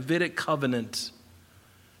upon that Davidic covenant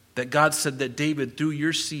that God said that David, through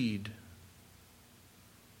your seed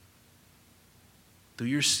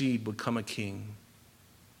would come a king.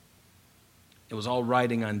 It was all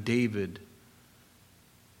riding on David.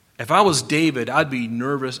 If I was David, I'd be a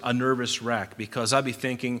nervous wreck, because I'd be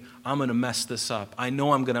thinking, I'm going to mess this up. I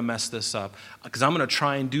know I'm going to mess this up, because I'm going to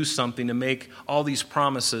try and do something to make all these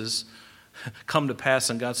promises come to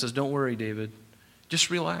pass. And God says, don't worry, David.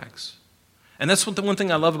 Just relax. And that's the one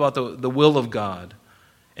thing I love about the will of God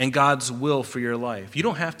and God's will for your life. You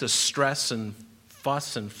don't have to stress and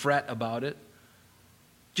fuss and fret about it.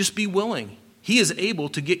 Just be willing. He is able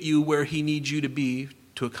to get you where he needs you to be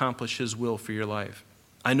to accomplish his will for your life.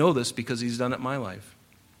 I know this because he's done it in my life.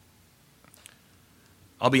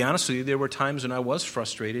 I'll be honest with you, there were times when I was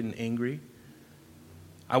frustrated and angry.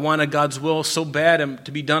 I wanted God's will so bad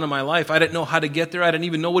to be done in my life. I didn't know how to get there. I didn't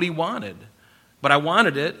even know what he wanted. But I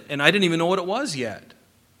wanted it, and I didn't even know what it was yet.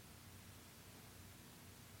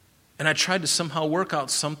 And I tried to somehow work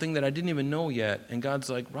out something that I didn't even know yet. And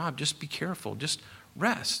God's like, Rob, just be careful. Just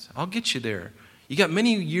rest. I'll get you there. You got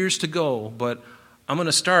many years to go, but I'm going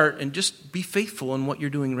to start, and just be faithful in what you're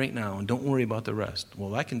doing right now, and don't worry about the rest.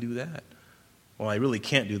 Well, I can do that. Well, I really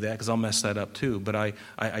can't do that because I'll mess that up too, but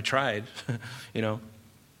I tried, you know.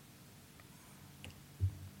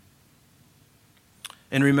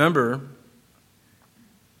 And remember,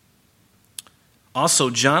 also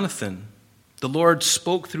Jonathan. The Lord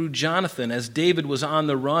spoke through Jonathan as David was on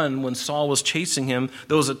the run when Saul was chasing him.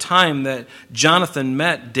 There was a time that Jonathan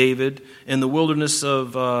met David in the wilderness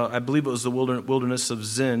of, I believe it was the wilderness of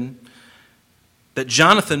Zin, that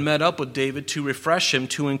Jonathan met up with David to refresh him,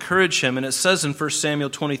 to encourage him. And it says in 1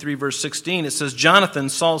 Samuel 23, verse 16, it says, Jonathan,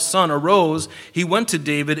 Saul's son, arose. He went to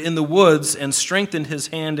David in the woods and strengthened his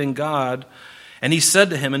hand in God. And he said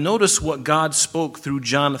to him, and notice what God spoke through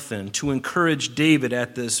Jonathan to encourage David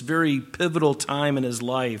at this very pivotal time in his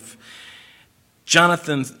life.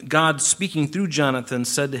 God speaking through Jonathan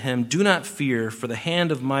said to him, do not fear, for the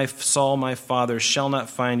hand of my Saul, my father, shall not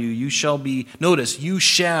find you. You shall be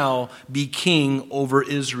king over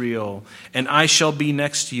Israel, and I shall be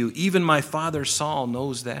next to you. Even my father Saul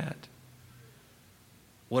knows that.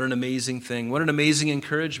 What an amazing thing. What an amazing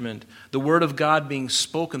encouragement. The word of God being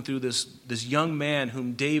spoken through this young man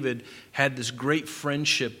whom David had this great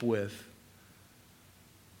friendship with.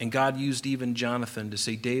 And God used even Jonathan to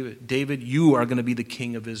say, David, you are going to be the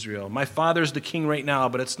king of Israel. My father's the king right now,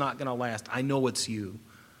 but it's not going to last. I know it's you.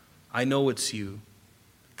 I know it's you.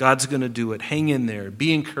 God's going to do it. Hang in there.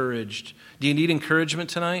 Be encouraged. Do you need encouragement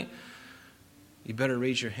tonight? You better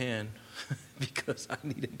raise your hand. Because I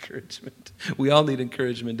need encouragement. We all need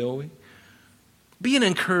encouragement, don't we? Be an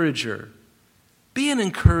encourager. Be an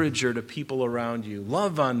encourager to people around you.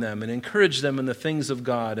 Love on them and encourage them in the things of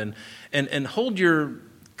God. And hold your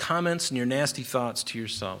comments and your nasty thoughts to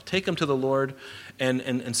yourself. Take them to the Lord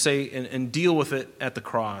and say and deal with it at the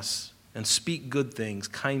cross. And speak good things,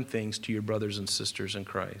 kind things to your brothers and sisters in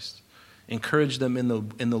Christ. Encourage them in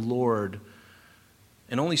the Lord.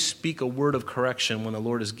 And only speak a word of correction when the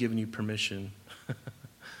Lord has given you permission.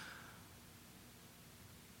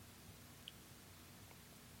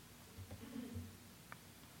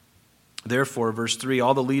 Therefore, verse 3,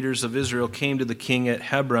 all the leaders of Israel came to the king at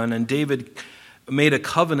Hebron, and David made a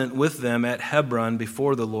covenant with them at Hebron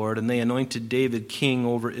before the Lord, and they anointed David king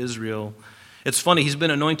over Israel. It's funny, he's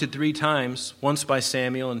been anointed 3 times, once by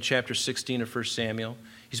Samuel in chapter 16 of 1 Samuel.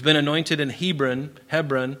 He's been anointed in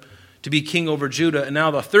Hebron to be king over Judah, and now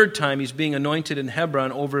the 3rd time he's being anointed in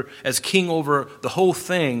Hebron as king over the whole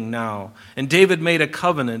thing now. And David made a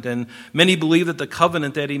covenant, and many believe that the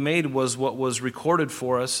covenant that he made was what was recorded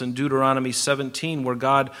for us in Deuteronomy 17, where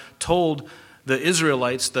God told the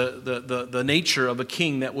Israelites the nature of a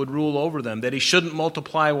king that would rule over them, that he shouldn't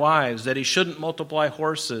multiply wives, that he shouldn't multiply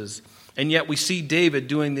horses. And yet we see David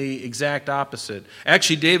doing the exact opposite.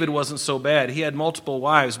 Actually, David wasn't so bad. He had multiple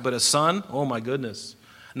wives, but a son, oh my goodness,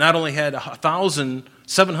 not only had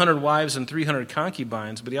 700 wives and 300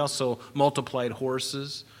 concubines, but he also multiplied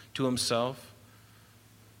horses to himself.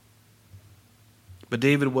 But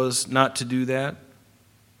David was not to do that.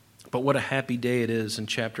 But what a happy day it is in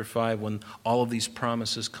chapter 5 when all of these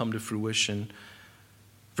promises come to fruition.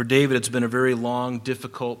 For David, it's been a very long,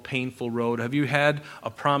 difficult, painful road. Have you had a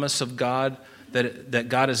promise of God that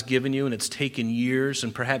God has given you, and it's taken years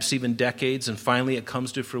and perhaps even decades, and finally it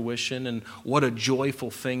comes to fruition? And what a joyful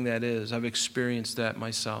thing that is. I've experienced that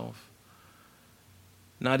myself.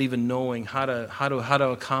 Not even knowing how to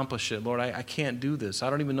accomplish it. Lord, I can't do this. I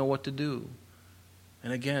don't even know what to do.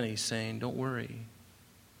 And again, he's saying, don't worry.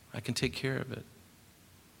 I can take care of it.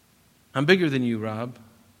 I'm bigger than you, Rob.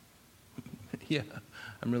 Yeah,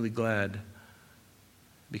 I'm really glad.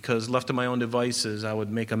 Because left to my own devices, I would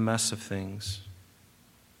make a mess of things.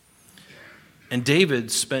 And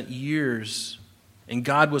David spent years, and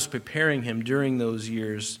God was preparing him during those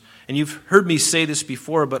years. And you've heard me say this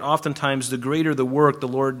before, but oftentimes the greater the work the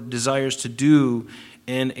Lord desires to do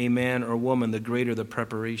in a man or woman, the greater the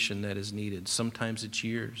preparation that is needed. Sometimes it's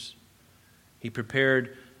years. He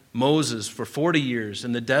prepared Moses for 40 years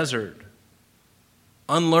in the desert,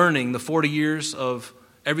 unlearning the 40 years of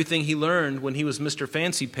everything he learned when he was Mr.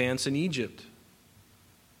 Fancy Pants in Egypt.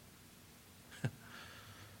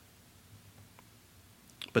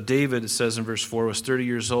 But David, it says in verse 4, was 30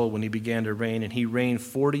 years old when he began to reign, and he reigned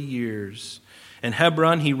 40 years. In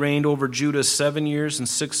Hebron, he reigned over Judah 7 years and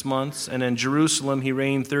 6 months, and in Jerusalem, he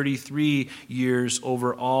reigned 33 years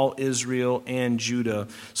over all Israel and Judah.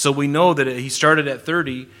 So we know that he started at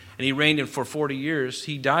 30, and he reigned for 40 years.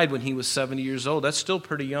 He died when he was 70 years old. That's still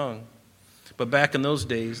pretty young. But back in those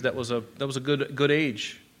days, that was a good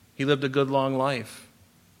age. He lived a good long life.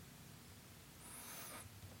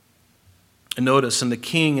 And notice, and the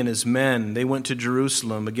king and his men, they went to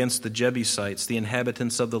Jerusalem against the Jebusites, the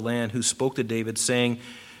inhabitants of the land, who spoke to David, saying,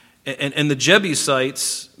 and the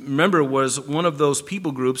Jebusites, remember, was one of those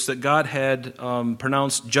people groups that God had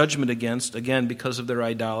pronounced judgment against, again, because of their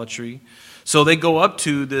idolatry. So they go up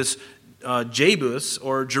to this Jebus,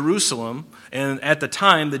 or Jerusalem, and at the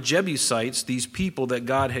time, the Jebusites, these people that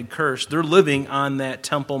God had cursed, they're living on that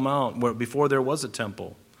Temple Mount, where before there was a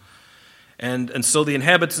temple. And so the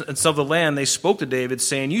inhabitants of the land, they spoke to David,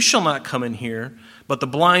 saying, you shall not come in here, but the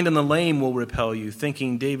blind and the lame will repel you,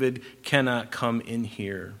 thinking David cannot come in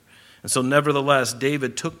here. And so nevertheless,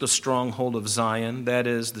 David took the stronghold of Zion, that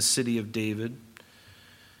is, the city of David.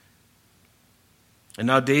 And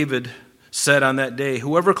now David said on that day,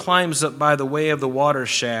 whoever climbs up by the way of the water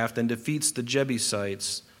shaft and defeats the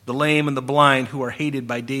Jebusites, the lame and the blind who are hated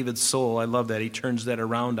by David's soul, I love that, he turns that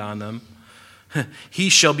around on them, he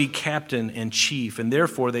shall be captain and chief, and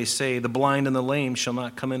therefore they say, the blind and the lame shall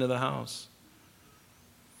not come into the house.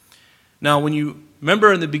 Now, when you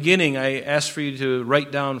remember in the beginning, I asked for you to write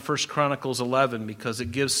down 1 Chronicles 11 because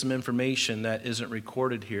it gives some information that isn't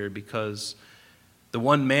recorded here, because the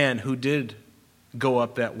one man who did go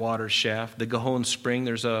up that water shaft, the Gihon Spring,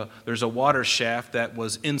 there's a water shaft that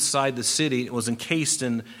was inside the city. It was encased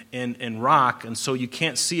in rock, and so you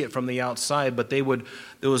can't see it from the outside, but there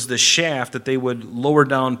was this shaft that they would lower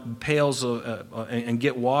down pails and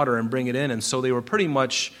get water and bring it in, and so they were pretty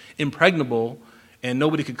much impregnable, and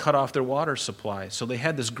nobody could cut off their water supply. So they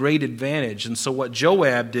had this great advantage. And so what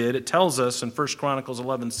Joab did, it tells us in 1 Chronicles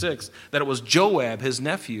 11:6 that it was Joab, his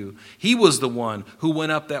nephew. He was the one who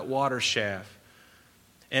went up that water shaft.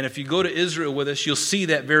 And if you go to Israel with us, you'll see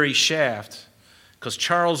that very shaft. Because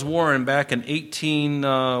Charles Warren, back in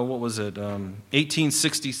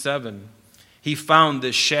 1867, he found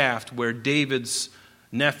this shaft where David's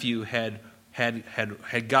nephew had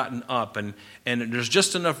gotten up. And there's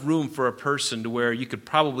just enough room for a person to where you could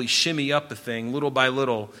probably shimmy up the thing little by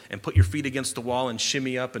little and put your feet against the wall and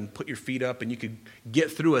shimmy up and put your feet up, and you could get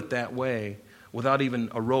through it that way without even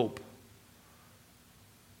a rope.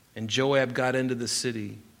 And Joab got into the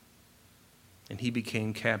city, and he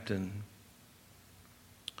became captain.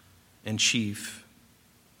 and chief.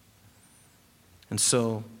 And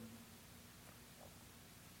so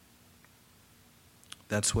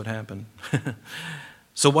that's what happened.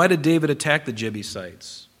 So why did David attack the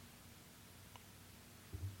Jebusites?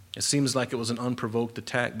 It seems like it was an unprovoked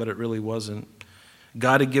attack, but it really wasn't.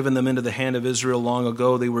 God had given them into the hand of Israel long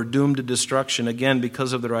ago. They were doomed to destruction, again,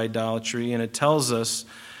 because of their idolatry. And it tells us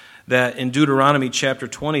that in Deuteronomy chapter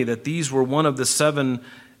 20, that these were one of the 7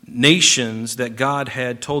 nations that God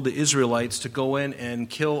had told the Israelites to go in and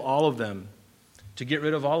kill all of them, to get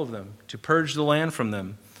rid of all of them, to purge the land from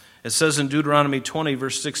them. It says in Deuteronomy 20,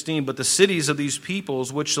 verse 16, "But the cities of these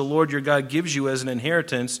peoples, which the Lord your God gives you as an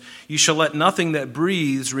inheritance, you shall let nothing that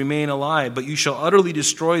breathes remain alive, but you shall utterly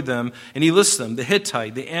destroy them." And he lists them: the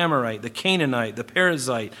Hittite, the Amorite, the Canaanite, the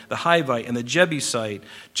Perizzite, the Hivite, and the Jebusite,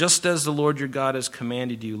 just as the Lord your God has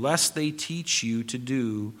commanded you, lest they teach you to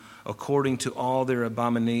do according to all their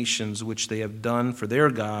abominations which they have done for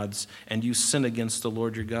their gods, and you sin against the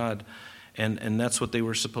Lord your God. And that's what they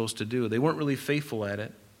were supposed to do. They weren't really faithful at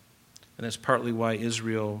it. And that's partly why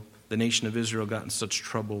Israel, the nation of Israel, got in such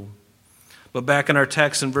trouble. But back in our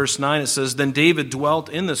text in verse 9, it says, "Then David dwelt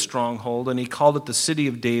in the stronghold, and he called it the city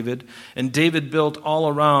of David. And David built all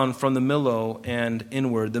around from the Millo and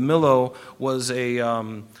inward." The Millo was a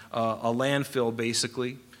landfill,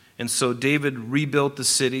 basically. And so David rebuilt the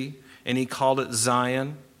city, and he called it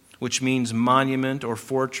Zion, which means monument or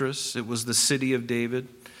fortress. It was the city of David.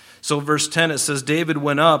 So verse 10, it says, "David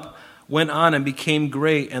went on and became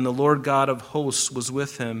great, and the Lord God of hosts was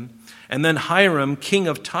with him. And then Hiram, king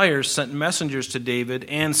of Tyre, sent messengers to David,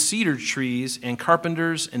 and cedar trees, and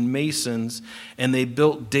carpenters, and masons, and they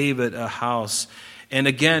built David a house." And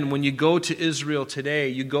again, when you go to Israel today,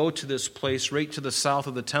 you go to this place right to the south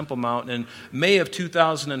of the Temple Mount. In May of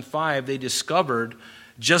 2005, they discovered,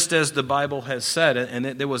 just as the Bible has said, and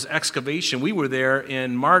there was excavation. We were there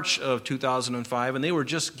in March of 2005, and they were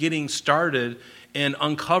just getting started in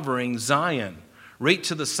uncovering Zion, right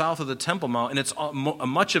to the south of the Temple Mount. And it's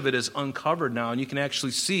much of it is uncovered now, and you can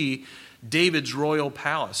actually see David's royal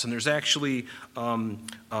palace. And there's actually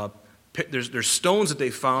there's stones that they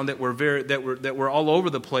found that were all over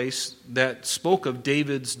the place that spoke of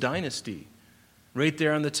David's dynasty, right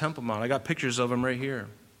there on the Temple Mount. I got pictures of them right here.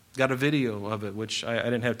 Got a video of it, which I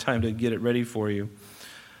didn't have time to get it ready for you.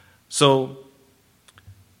 So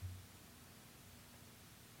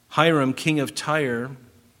Hiram, king of Tyre,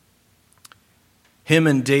 him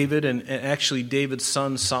and David, and actually David's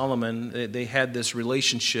son Solomon, they had this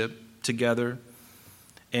relationship together.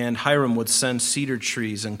 And Hiram would send cedar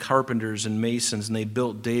trees and carpenters and masons, and they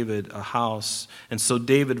built David a house. And so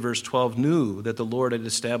David, verse 12, knew that the Lord had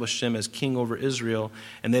established him as king over Israel,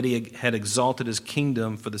 and that he had exalted his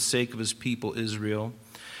kingdom for the sake of his people Israel.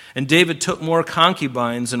 And David took more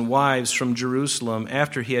concubines and wives from Jerusalem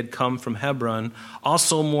after he had come from Hebron.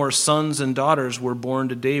 Also more sons and daughters were born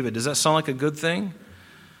to David. Does that sound like a good thing?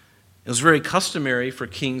 It was very customary for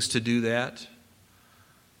kings to do that.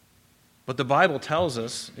 But the Bible tells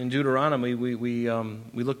us in Deuteronomy, we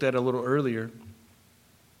looked at it a little earlier.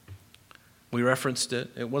 We referenced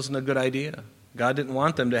it. It wasn't a good idea. God didn't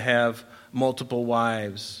want them to have multiple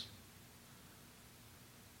wives.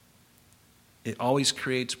 It always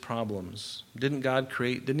creates problems. Didn't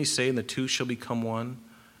he say, "And the 2 shall become one"?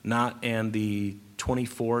 Not, "and the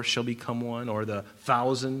 24 shall become one," or "the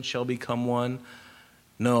 1,000 shall become one"?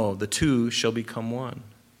 No, the 2 shall become one.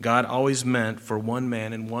 God always meant for one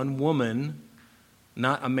man and one woman,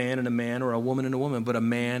 not a man and a man or a woman and a woman, but a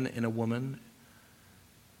man and a woman.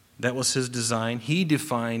 That was his design. He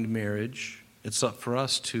defined marriage. It's up for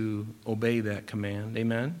us to obey that command.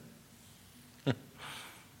 Amen?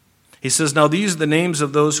 He says, "Now these are the names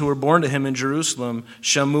of those who were born to him in Jerusalem: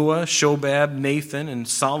 Shammua, Shobab, Nathan, and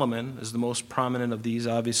Solomon is the most prominent of these,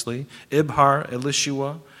 obviously. Ibhar,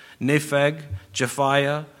 Elishua, Nepheg,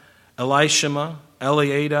 Japhiah, Elishama,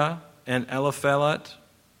 Eliada, and Eliphalet."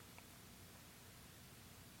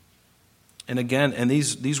 And again, and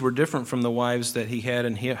these were different from the wives that he had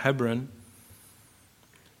in Hebron.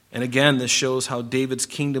 And again, this shows how David's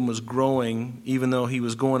kingdom was growing, even though he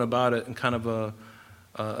was going about it in kind of a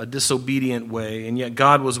disobedient way, and yet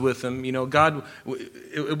God was with him. You know,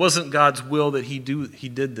 it wasn't God's will that he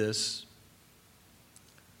did this,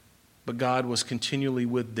 but God was continually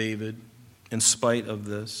with David in spite of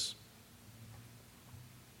this.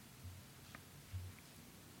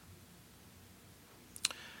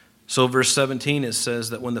 So verse 17, it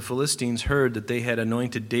says that when the Philistines heard that they had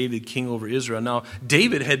anointed David king over Israel. Now,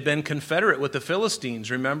 David had been confederate with the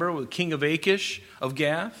Philistines, remember, with king of Achish of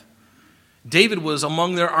Gath. David was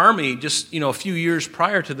among their army just, a few years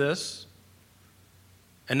prior to this.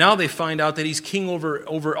 And now they find out that he's king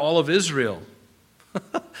over all of Israel.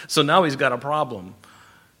 So now he's got a problem.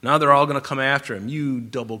 Now they're all going to come after him. You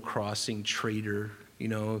double-crossing traitor.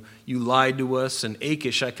 You lied to us. And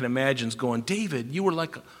Achish, I can imagine, is going, David, you were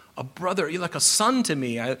like a brother. You're like a son to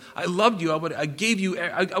me. I loved you. I gave you,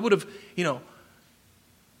 I would have,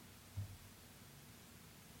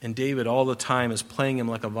 And David all the time is playing him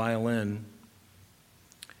like a violin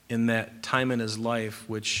in that time in his life,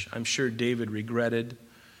 which I'm sure David regretted.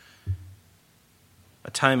 A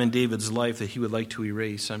time in David's life that he would like to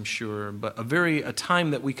erase, I'm sure. But a time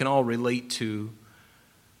that we can all relate to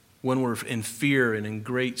when we're in fear and in a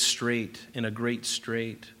great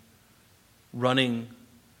strait, running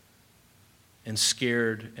and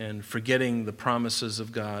scared and forgetting the promises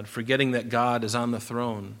of God, forgetting that God is on the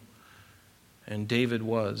throne. And David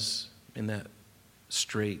was in that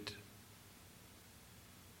strait.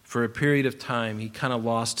 For a period of time, he kind of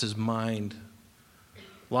lost his mind,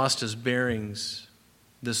 lost his bearings.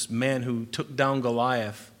 This man who took down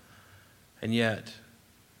Goliath and yet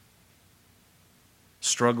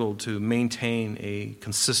struggled to maintain a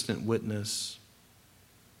consistent witness.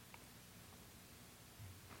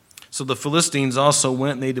 So the Philistines also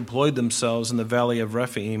went and they deployed themselves in the Valley of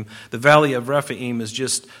Rephaim. The Valley of Rephaim is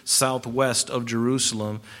just southwest of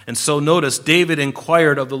Jerusalem. And so notice, David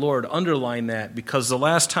inquired of the Lord. Underline that, because the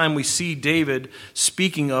last time we see David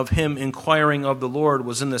speaking of him inquiring of the Lord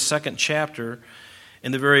was in the 2nd chapter,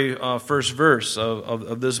 in the very first verse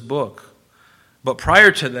of this book. But prior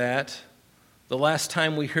to that, the last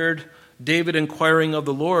time we heard David inquiring of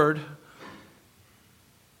the Lord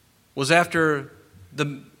was after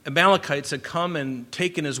the Amalekites had come and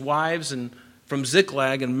taken his wives and from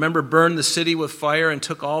Ziklag, and remember, burned the city with fire and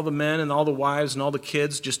took all the men and all the wives and all the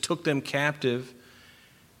kids, just took them captive.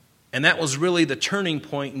 And that was really the turning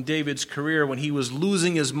point in David's career, when he was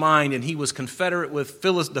losing his mind and he was confederate with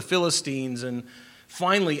the Philistines. And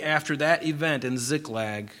finally, after that event in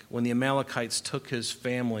Ziklag, when the Amalekites took his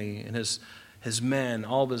family and his men,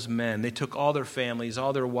 all of his men, they took all their families,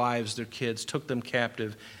 all their wives, their kids, took them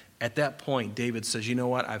captive. At that point, David says, you know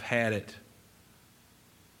what, I've had it.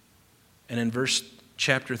 And in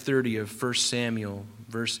chapter 30 of 1 Samuel,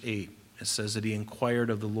 verse 8, it says that he inquired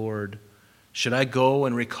of the Lord, should I go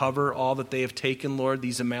and recover all that they have taken, Lord,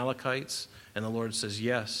 these Amalekites? And the Lord says,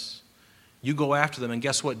 yes. You go after them, and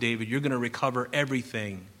guess what, David? You're going to recover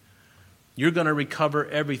everything. You're going to recover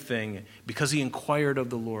everything, because he inquired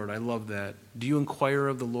of the Lord. I love that. Do you inquire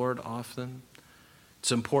of the Lord often?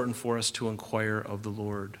 It's important for us to inquire of the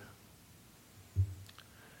Lord.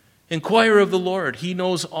 Inquire of the Lord. He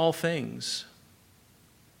knows all things.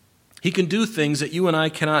 He can do things that you and I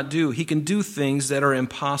cannot do. He can do things that are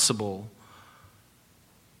impossible.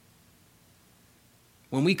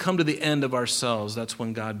 When we come to the end of ourselves, that's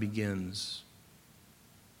when God begins.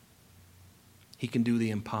 He can do the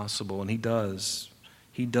impossible, and he does.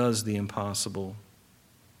 He does the impossible.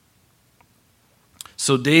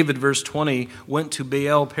 So David, verse 20, went to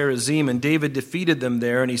Baal Perazim, and David defeated them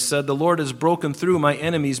there, and he said, the Lord has broken through my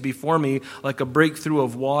enemies before me like a breakthrough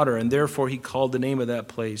of water, and therefore he called the name of that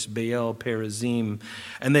place Baal Perazim.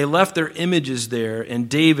 And they left their images there, and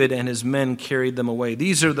David and his men carried them away.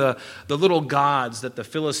 These are the little gods that the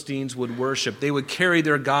Philistines would worship. They would carry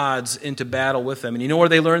their gods into battle with them. And you know where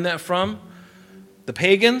they learned that from? The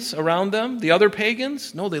pagans around them? The other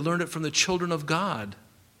pagans? No, they learned it from the children of God.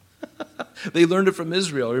 They learned it from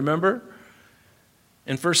Israel, remember?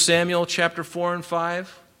 In 1 Samuel chapter 4 and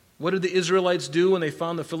 5, what did the Israelites do when they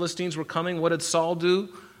found the Philistines were coming? What did Saul do?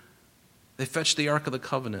 They fetched the Ark of the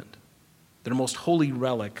Covenant, their most holy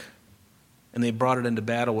relic, and they brought it into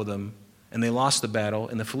battle with them, and they lost the battle,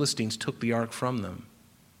 and the Philistines took the Ark from them.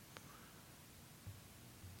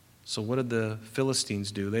 So what did the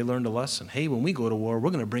Philistines do? They learned a lesson. Hey, when we go to war,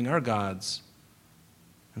 we're going to bring our gods.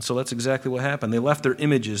 And so that's exactly what happened. They left their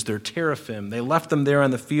images, their teraphim. They left them there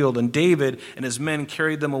on the field, and David and his men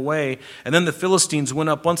carried them away. And then the Philistines went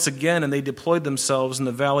up once again, and they deployed themselves in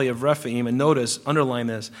the Valley of Rephaim. And notice, underline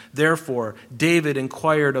this, therefore David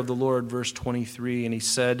inquired of the Lord, verse 23, and he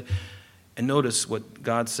said, and notice what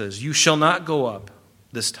God says, you shall not go up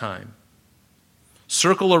this time.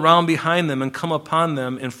 Circle around behind them and come upon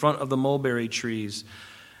them in front of the mulberry trees.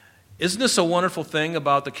 Isn't this a wonderful thing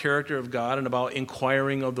about the character of God and about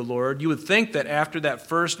inquiring of the Lord? You would think that after that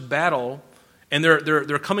first battle, and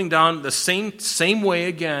they're coming down the same way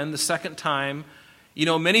again, the second time,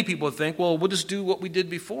 many people would think, well, we'll just do what we did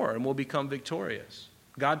before and we'll become victorious.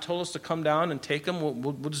 God told us to come down and take them,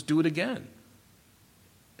 we'll just do it again.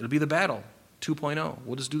 It'll be the battle 2.0.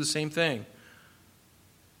 We'll just do the same thing.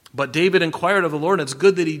 But David inquired of the Lord, and it's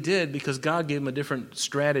good that he did, because God gave him a different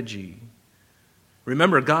strategy.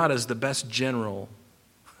 Remember, God is the best general.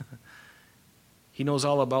 He knows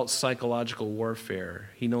all about psychological warfare.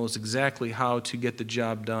 He knows exactly how to get the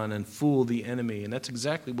job done and fool the enemy, and that's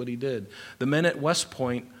exactly what he did. The men at West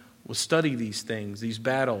Point will study these things, these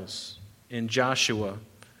battles in Joshua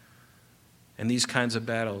and these kinds of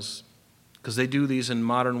battles, because they do these in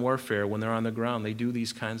modern warfare when they're on the ground. They do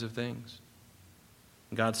these kinds of things.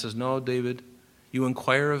 And God says, no, David, you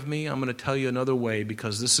inquire of me, I'm going to tell you another way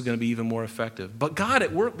because this is going to be even more effective. But God,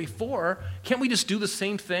 it worked before. Can't we just do the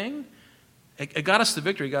same thing? It got us the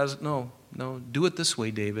victory. God says, no, do it this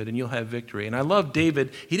way, David, and you'll have victory. And I love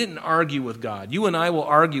David. He didn't argue with God. You and I will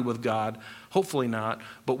argue with God. Hopefully not,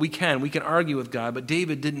 but we can. We can argue with God. But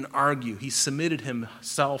David didn't argue. He submitted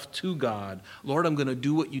himself to God. Lord, I'm going to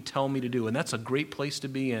do what you tell me to do. And that's a great place to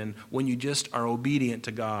be in when you just are obedient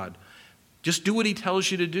to God. Just do what he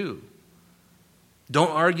tells you to do.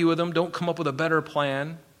 Don't argue with him. Don't come up with a better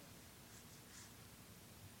plan.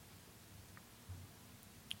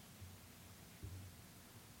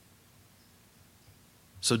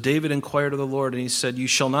 So David inquired of the Lord, and he said, you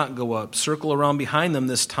shall not go up. Circle around behind them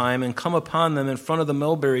this time and come upon them in front of the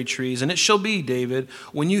mulberry trees. And it shall be, David,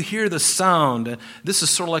 when you hear the sound, this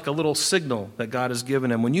is sort of like a little signal that God has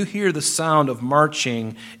given him. When you hear the sound of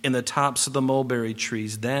marching in the tops of the mulberry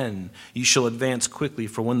trees, then you shall advance quickly,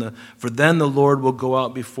 for then the Lord will go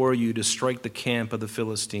out before you to strike the camp of the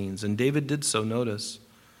Philistines. And David did so, notice,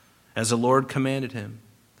 as the Lord commanded him.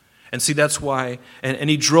 And see, that's why, and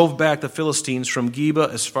he drove back the Philistines from Geba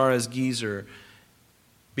as far as Gezer,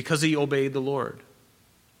 because he obeyed the Lord.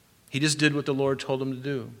 He just did what the Lord told him to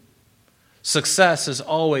do. Success is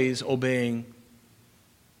always obeying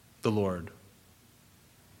the Lord.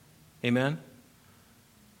 Amen?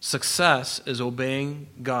 Success is obeying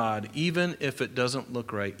God, even if it doesn't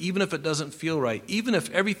look right, even if it doesn't feel right, even if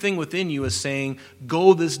everything within you is saying,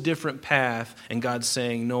 go this different path, and God's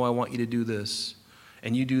saying, no, I want you to do this.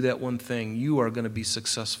 And you do that one thing, you are going to be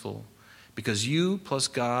successful. Because you plus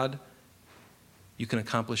God, you can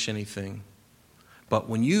accomplish anything. But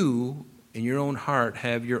when you, in your own heart,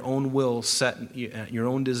 have your own will set, your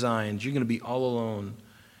own designs, you're going to be all alone,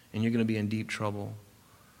 and you're going to be in deep trouble.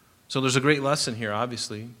 So there's a great lesson here,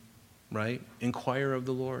 obviously, right? Inquire of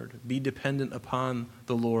the Lord. Be dependent upon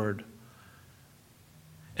the Lord.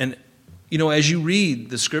 And, as you read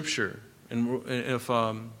the Scripture, and if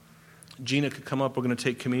Gina could come up, we're going to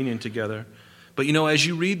take communion together. But, as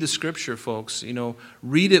you read the Scripture, folks,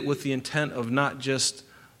 read it with the intent of not just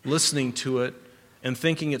listening to it and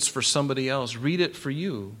thinking it's for somebody else. Read it for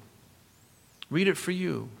you. Read it for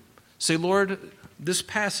you. Say, Lord, this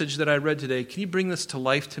passage that I read today, can you bring this to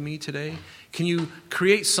life to me today? Can you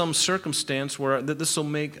create some circumstance where that this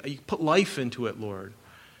will put life into it, Lord?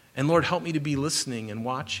 And Lord, help me to be listening and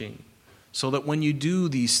watching so that when you do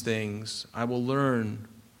these things, I will learn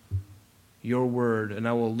your word, and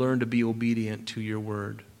I will learn to be obedient to your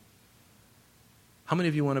word. How many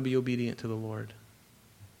of you want to be obedient to the Lord?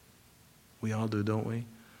 We all do, don't we?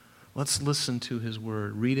 Let's listen to his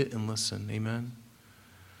word. Read it and listen. Amen?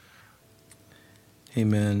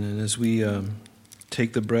 Amen. And as we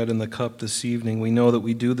take the bread and the cup this evening, we know that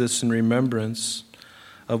we do this in remembrance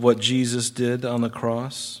of what Jesus did on the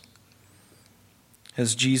cross.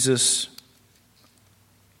 As Jesus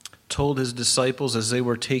told his disciples as they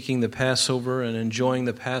were taking the Passover and enjoying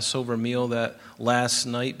the Passover meal that last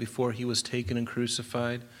night before he was taken and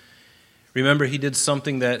crucified. Remember, he did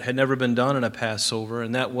something that had never been done in a Passover,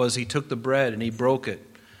 and that was he took the bread and he broke it.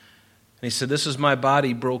 And he said, this is my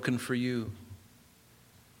body broken for you.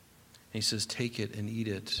 And he says, take it and eat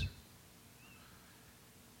it.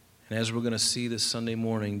 And as we're going to see this Sunday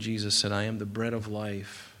morning, Jesus said, I am the bread of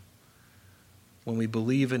life. When we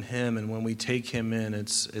believe in him and when we take him in,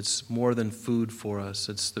 it's more than food for us.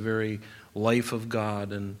 It's the very life of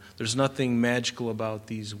God. And there's nothing magical about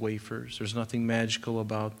these wafers. There's nothing magical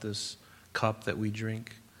about this cup that we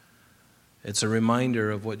drink. It's a reminder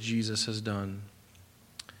of what Jesus has done.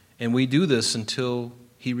 And we do this until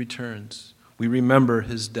he returns. We remember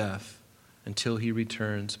his death until he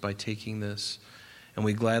returns by taking this. And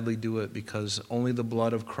we gladly do it because only the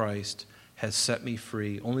blood of Christ has set me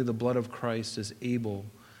free. Only the blood of Christ is able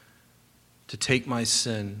to take my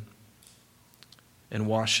sin and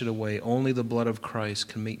wash it away. Only the blood of Christ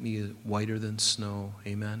can make me whiter than snow.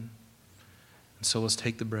 Amen? And so let's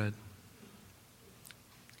take the bread.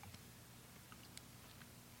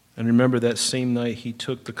 And remember that same night he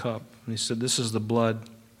took the cup and he said, this is the blood,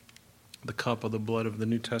 the cup of the blood of the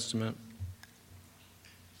New Testament.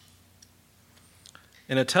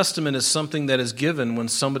 And a testament is something that is given when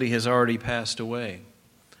somebody has already passed away.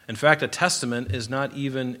 In fact, a testament is not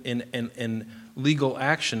even in legal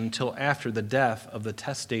action until after the death of the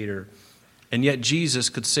testator. And yet Jesus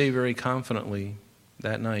could say very confidently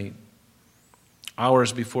that night,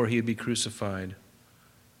 hours before he would be crucified,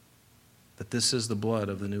 that this is the blood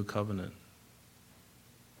of the new covenant.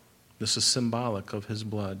 This is symbolic of his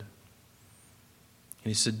blood. And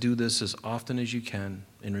he said, do this as often as you can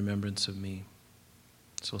in remembrance of me.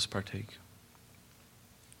 So let's partake.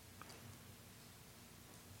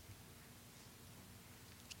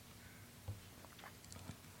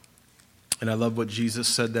 And I love what Jesus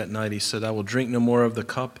said that night. He said, I will drink no more of the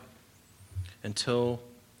cup until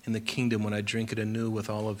in the kingdom when I drink it anew with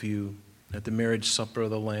all of you at the marriage supper of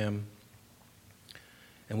the Lamb.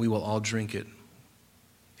 And we will all drink it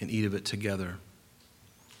and eat of it together.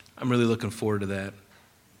 I'm really looking forward to that.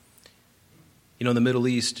 You know, in the Middle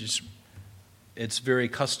East, it's very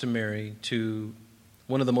customary to,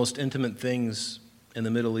 one of the most intimate things in the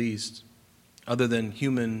Middle East, other than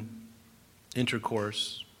human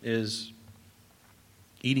intercourse, is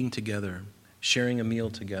eating together, sharing a meal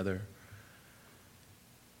together.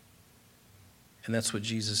 And that's what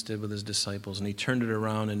Jesus did with his disciples. And he turned it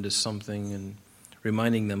around into something and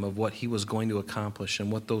reminding them of what he was going to accomplish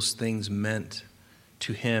and what those things meant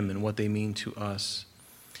to him and what they mean to us.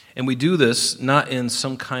 And we do this not in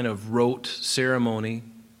some kind of rote ceremony.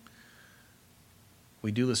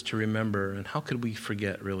 We do this to remember. And how could we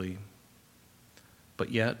forget, really?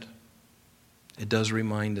 But yet, it does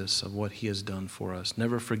remind us of what he has done for us.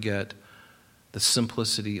 Never forget the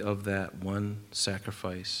simplicity of that one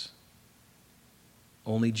sacrifice.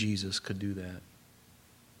 Only Jesus could do that.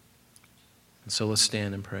 And so let's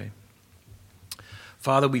stand and pray.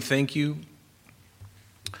 Father, we thank you,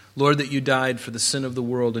 Lord, that you died for the sin of the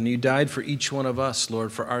world, and you died for each one of us,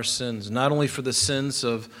 Lord, for our sins. Not only for the sins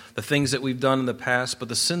of the things that we've done in the past, but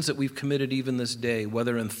the sins that we've committed even this day,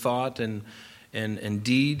 whether in thought and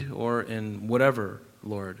deed or in whatever,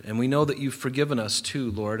 Lord. And we know that you've forgiven us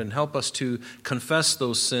too, Lord, and help us to confess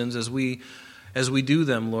those sins as we do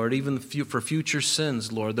them, Lord, even for future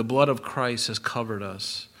sins, Lord. The blood of Christ has covered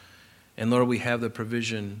us. And Lord, we have the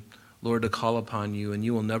provision, Lord, to call upon you, and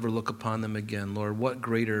you will never look upon them again. Lord, what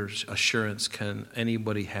greater assurance can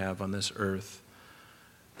anybody have on this earth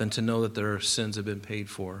than to know that their sins have been paid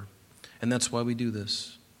for? And that's why we do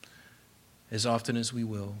this as often as we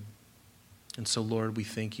will. And so, Lord, we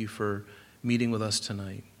thank you for meeting with us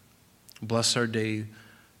tonight. Bless our day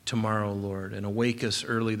tomorrow, Lord, and awake us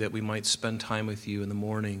early that we might spend time with you in the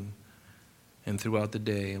morning and throughout the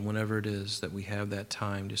day, and whenever it is that we have that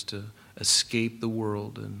time just to escape the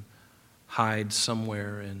world and hide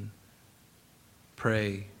somewhere and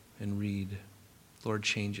pray and read. Lord,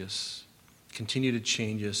 change us. Continue to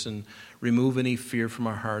change us and remove any fear from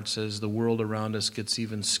our hearts as the world around us gets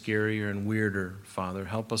even scarier and weirder, Father.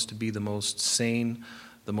 Help us to be the most sane,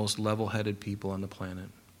 the most level-headed people on the planet,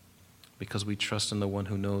 because we trust in the one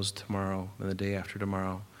who knows tomorrow and the day after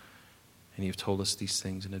tomorrow. And you've told us these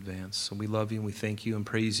things in advance. So we love you and we thank you and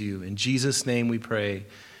praise you. In Jesus' name we pray.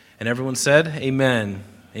 And everyone said, amen.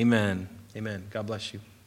 Amen. Amen. God bless you.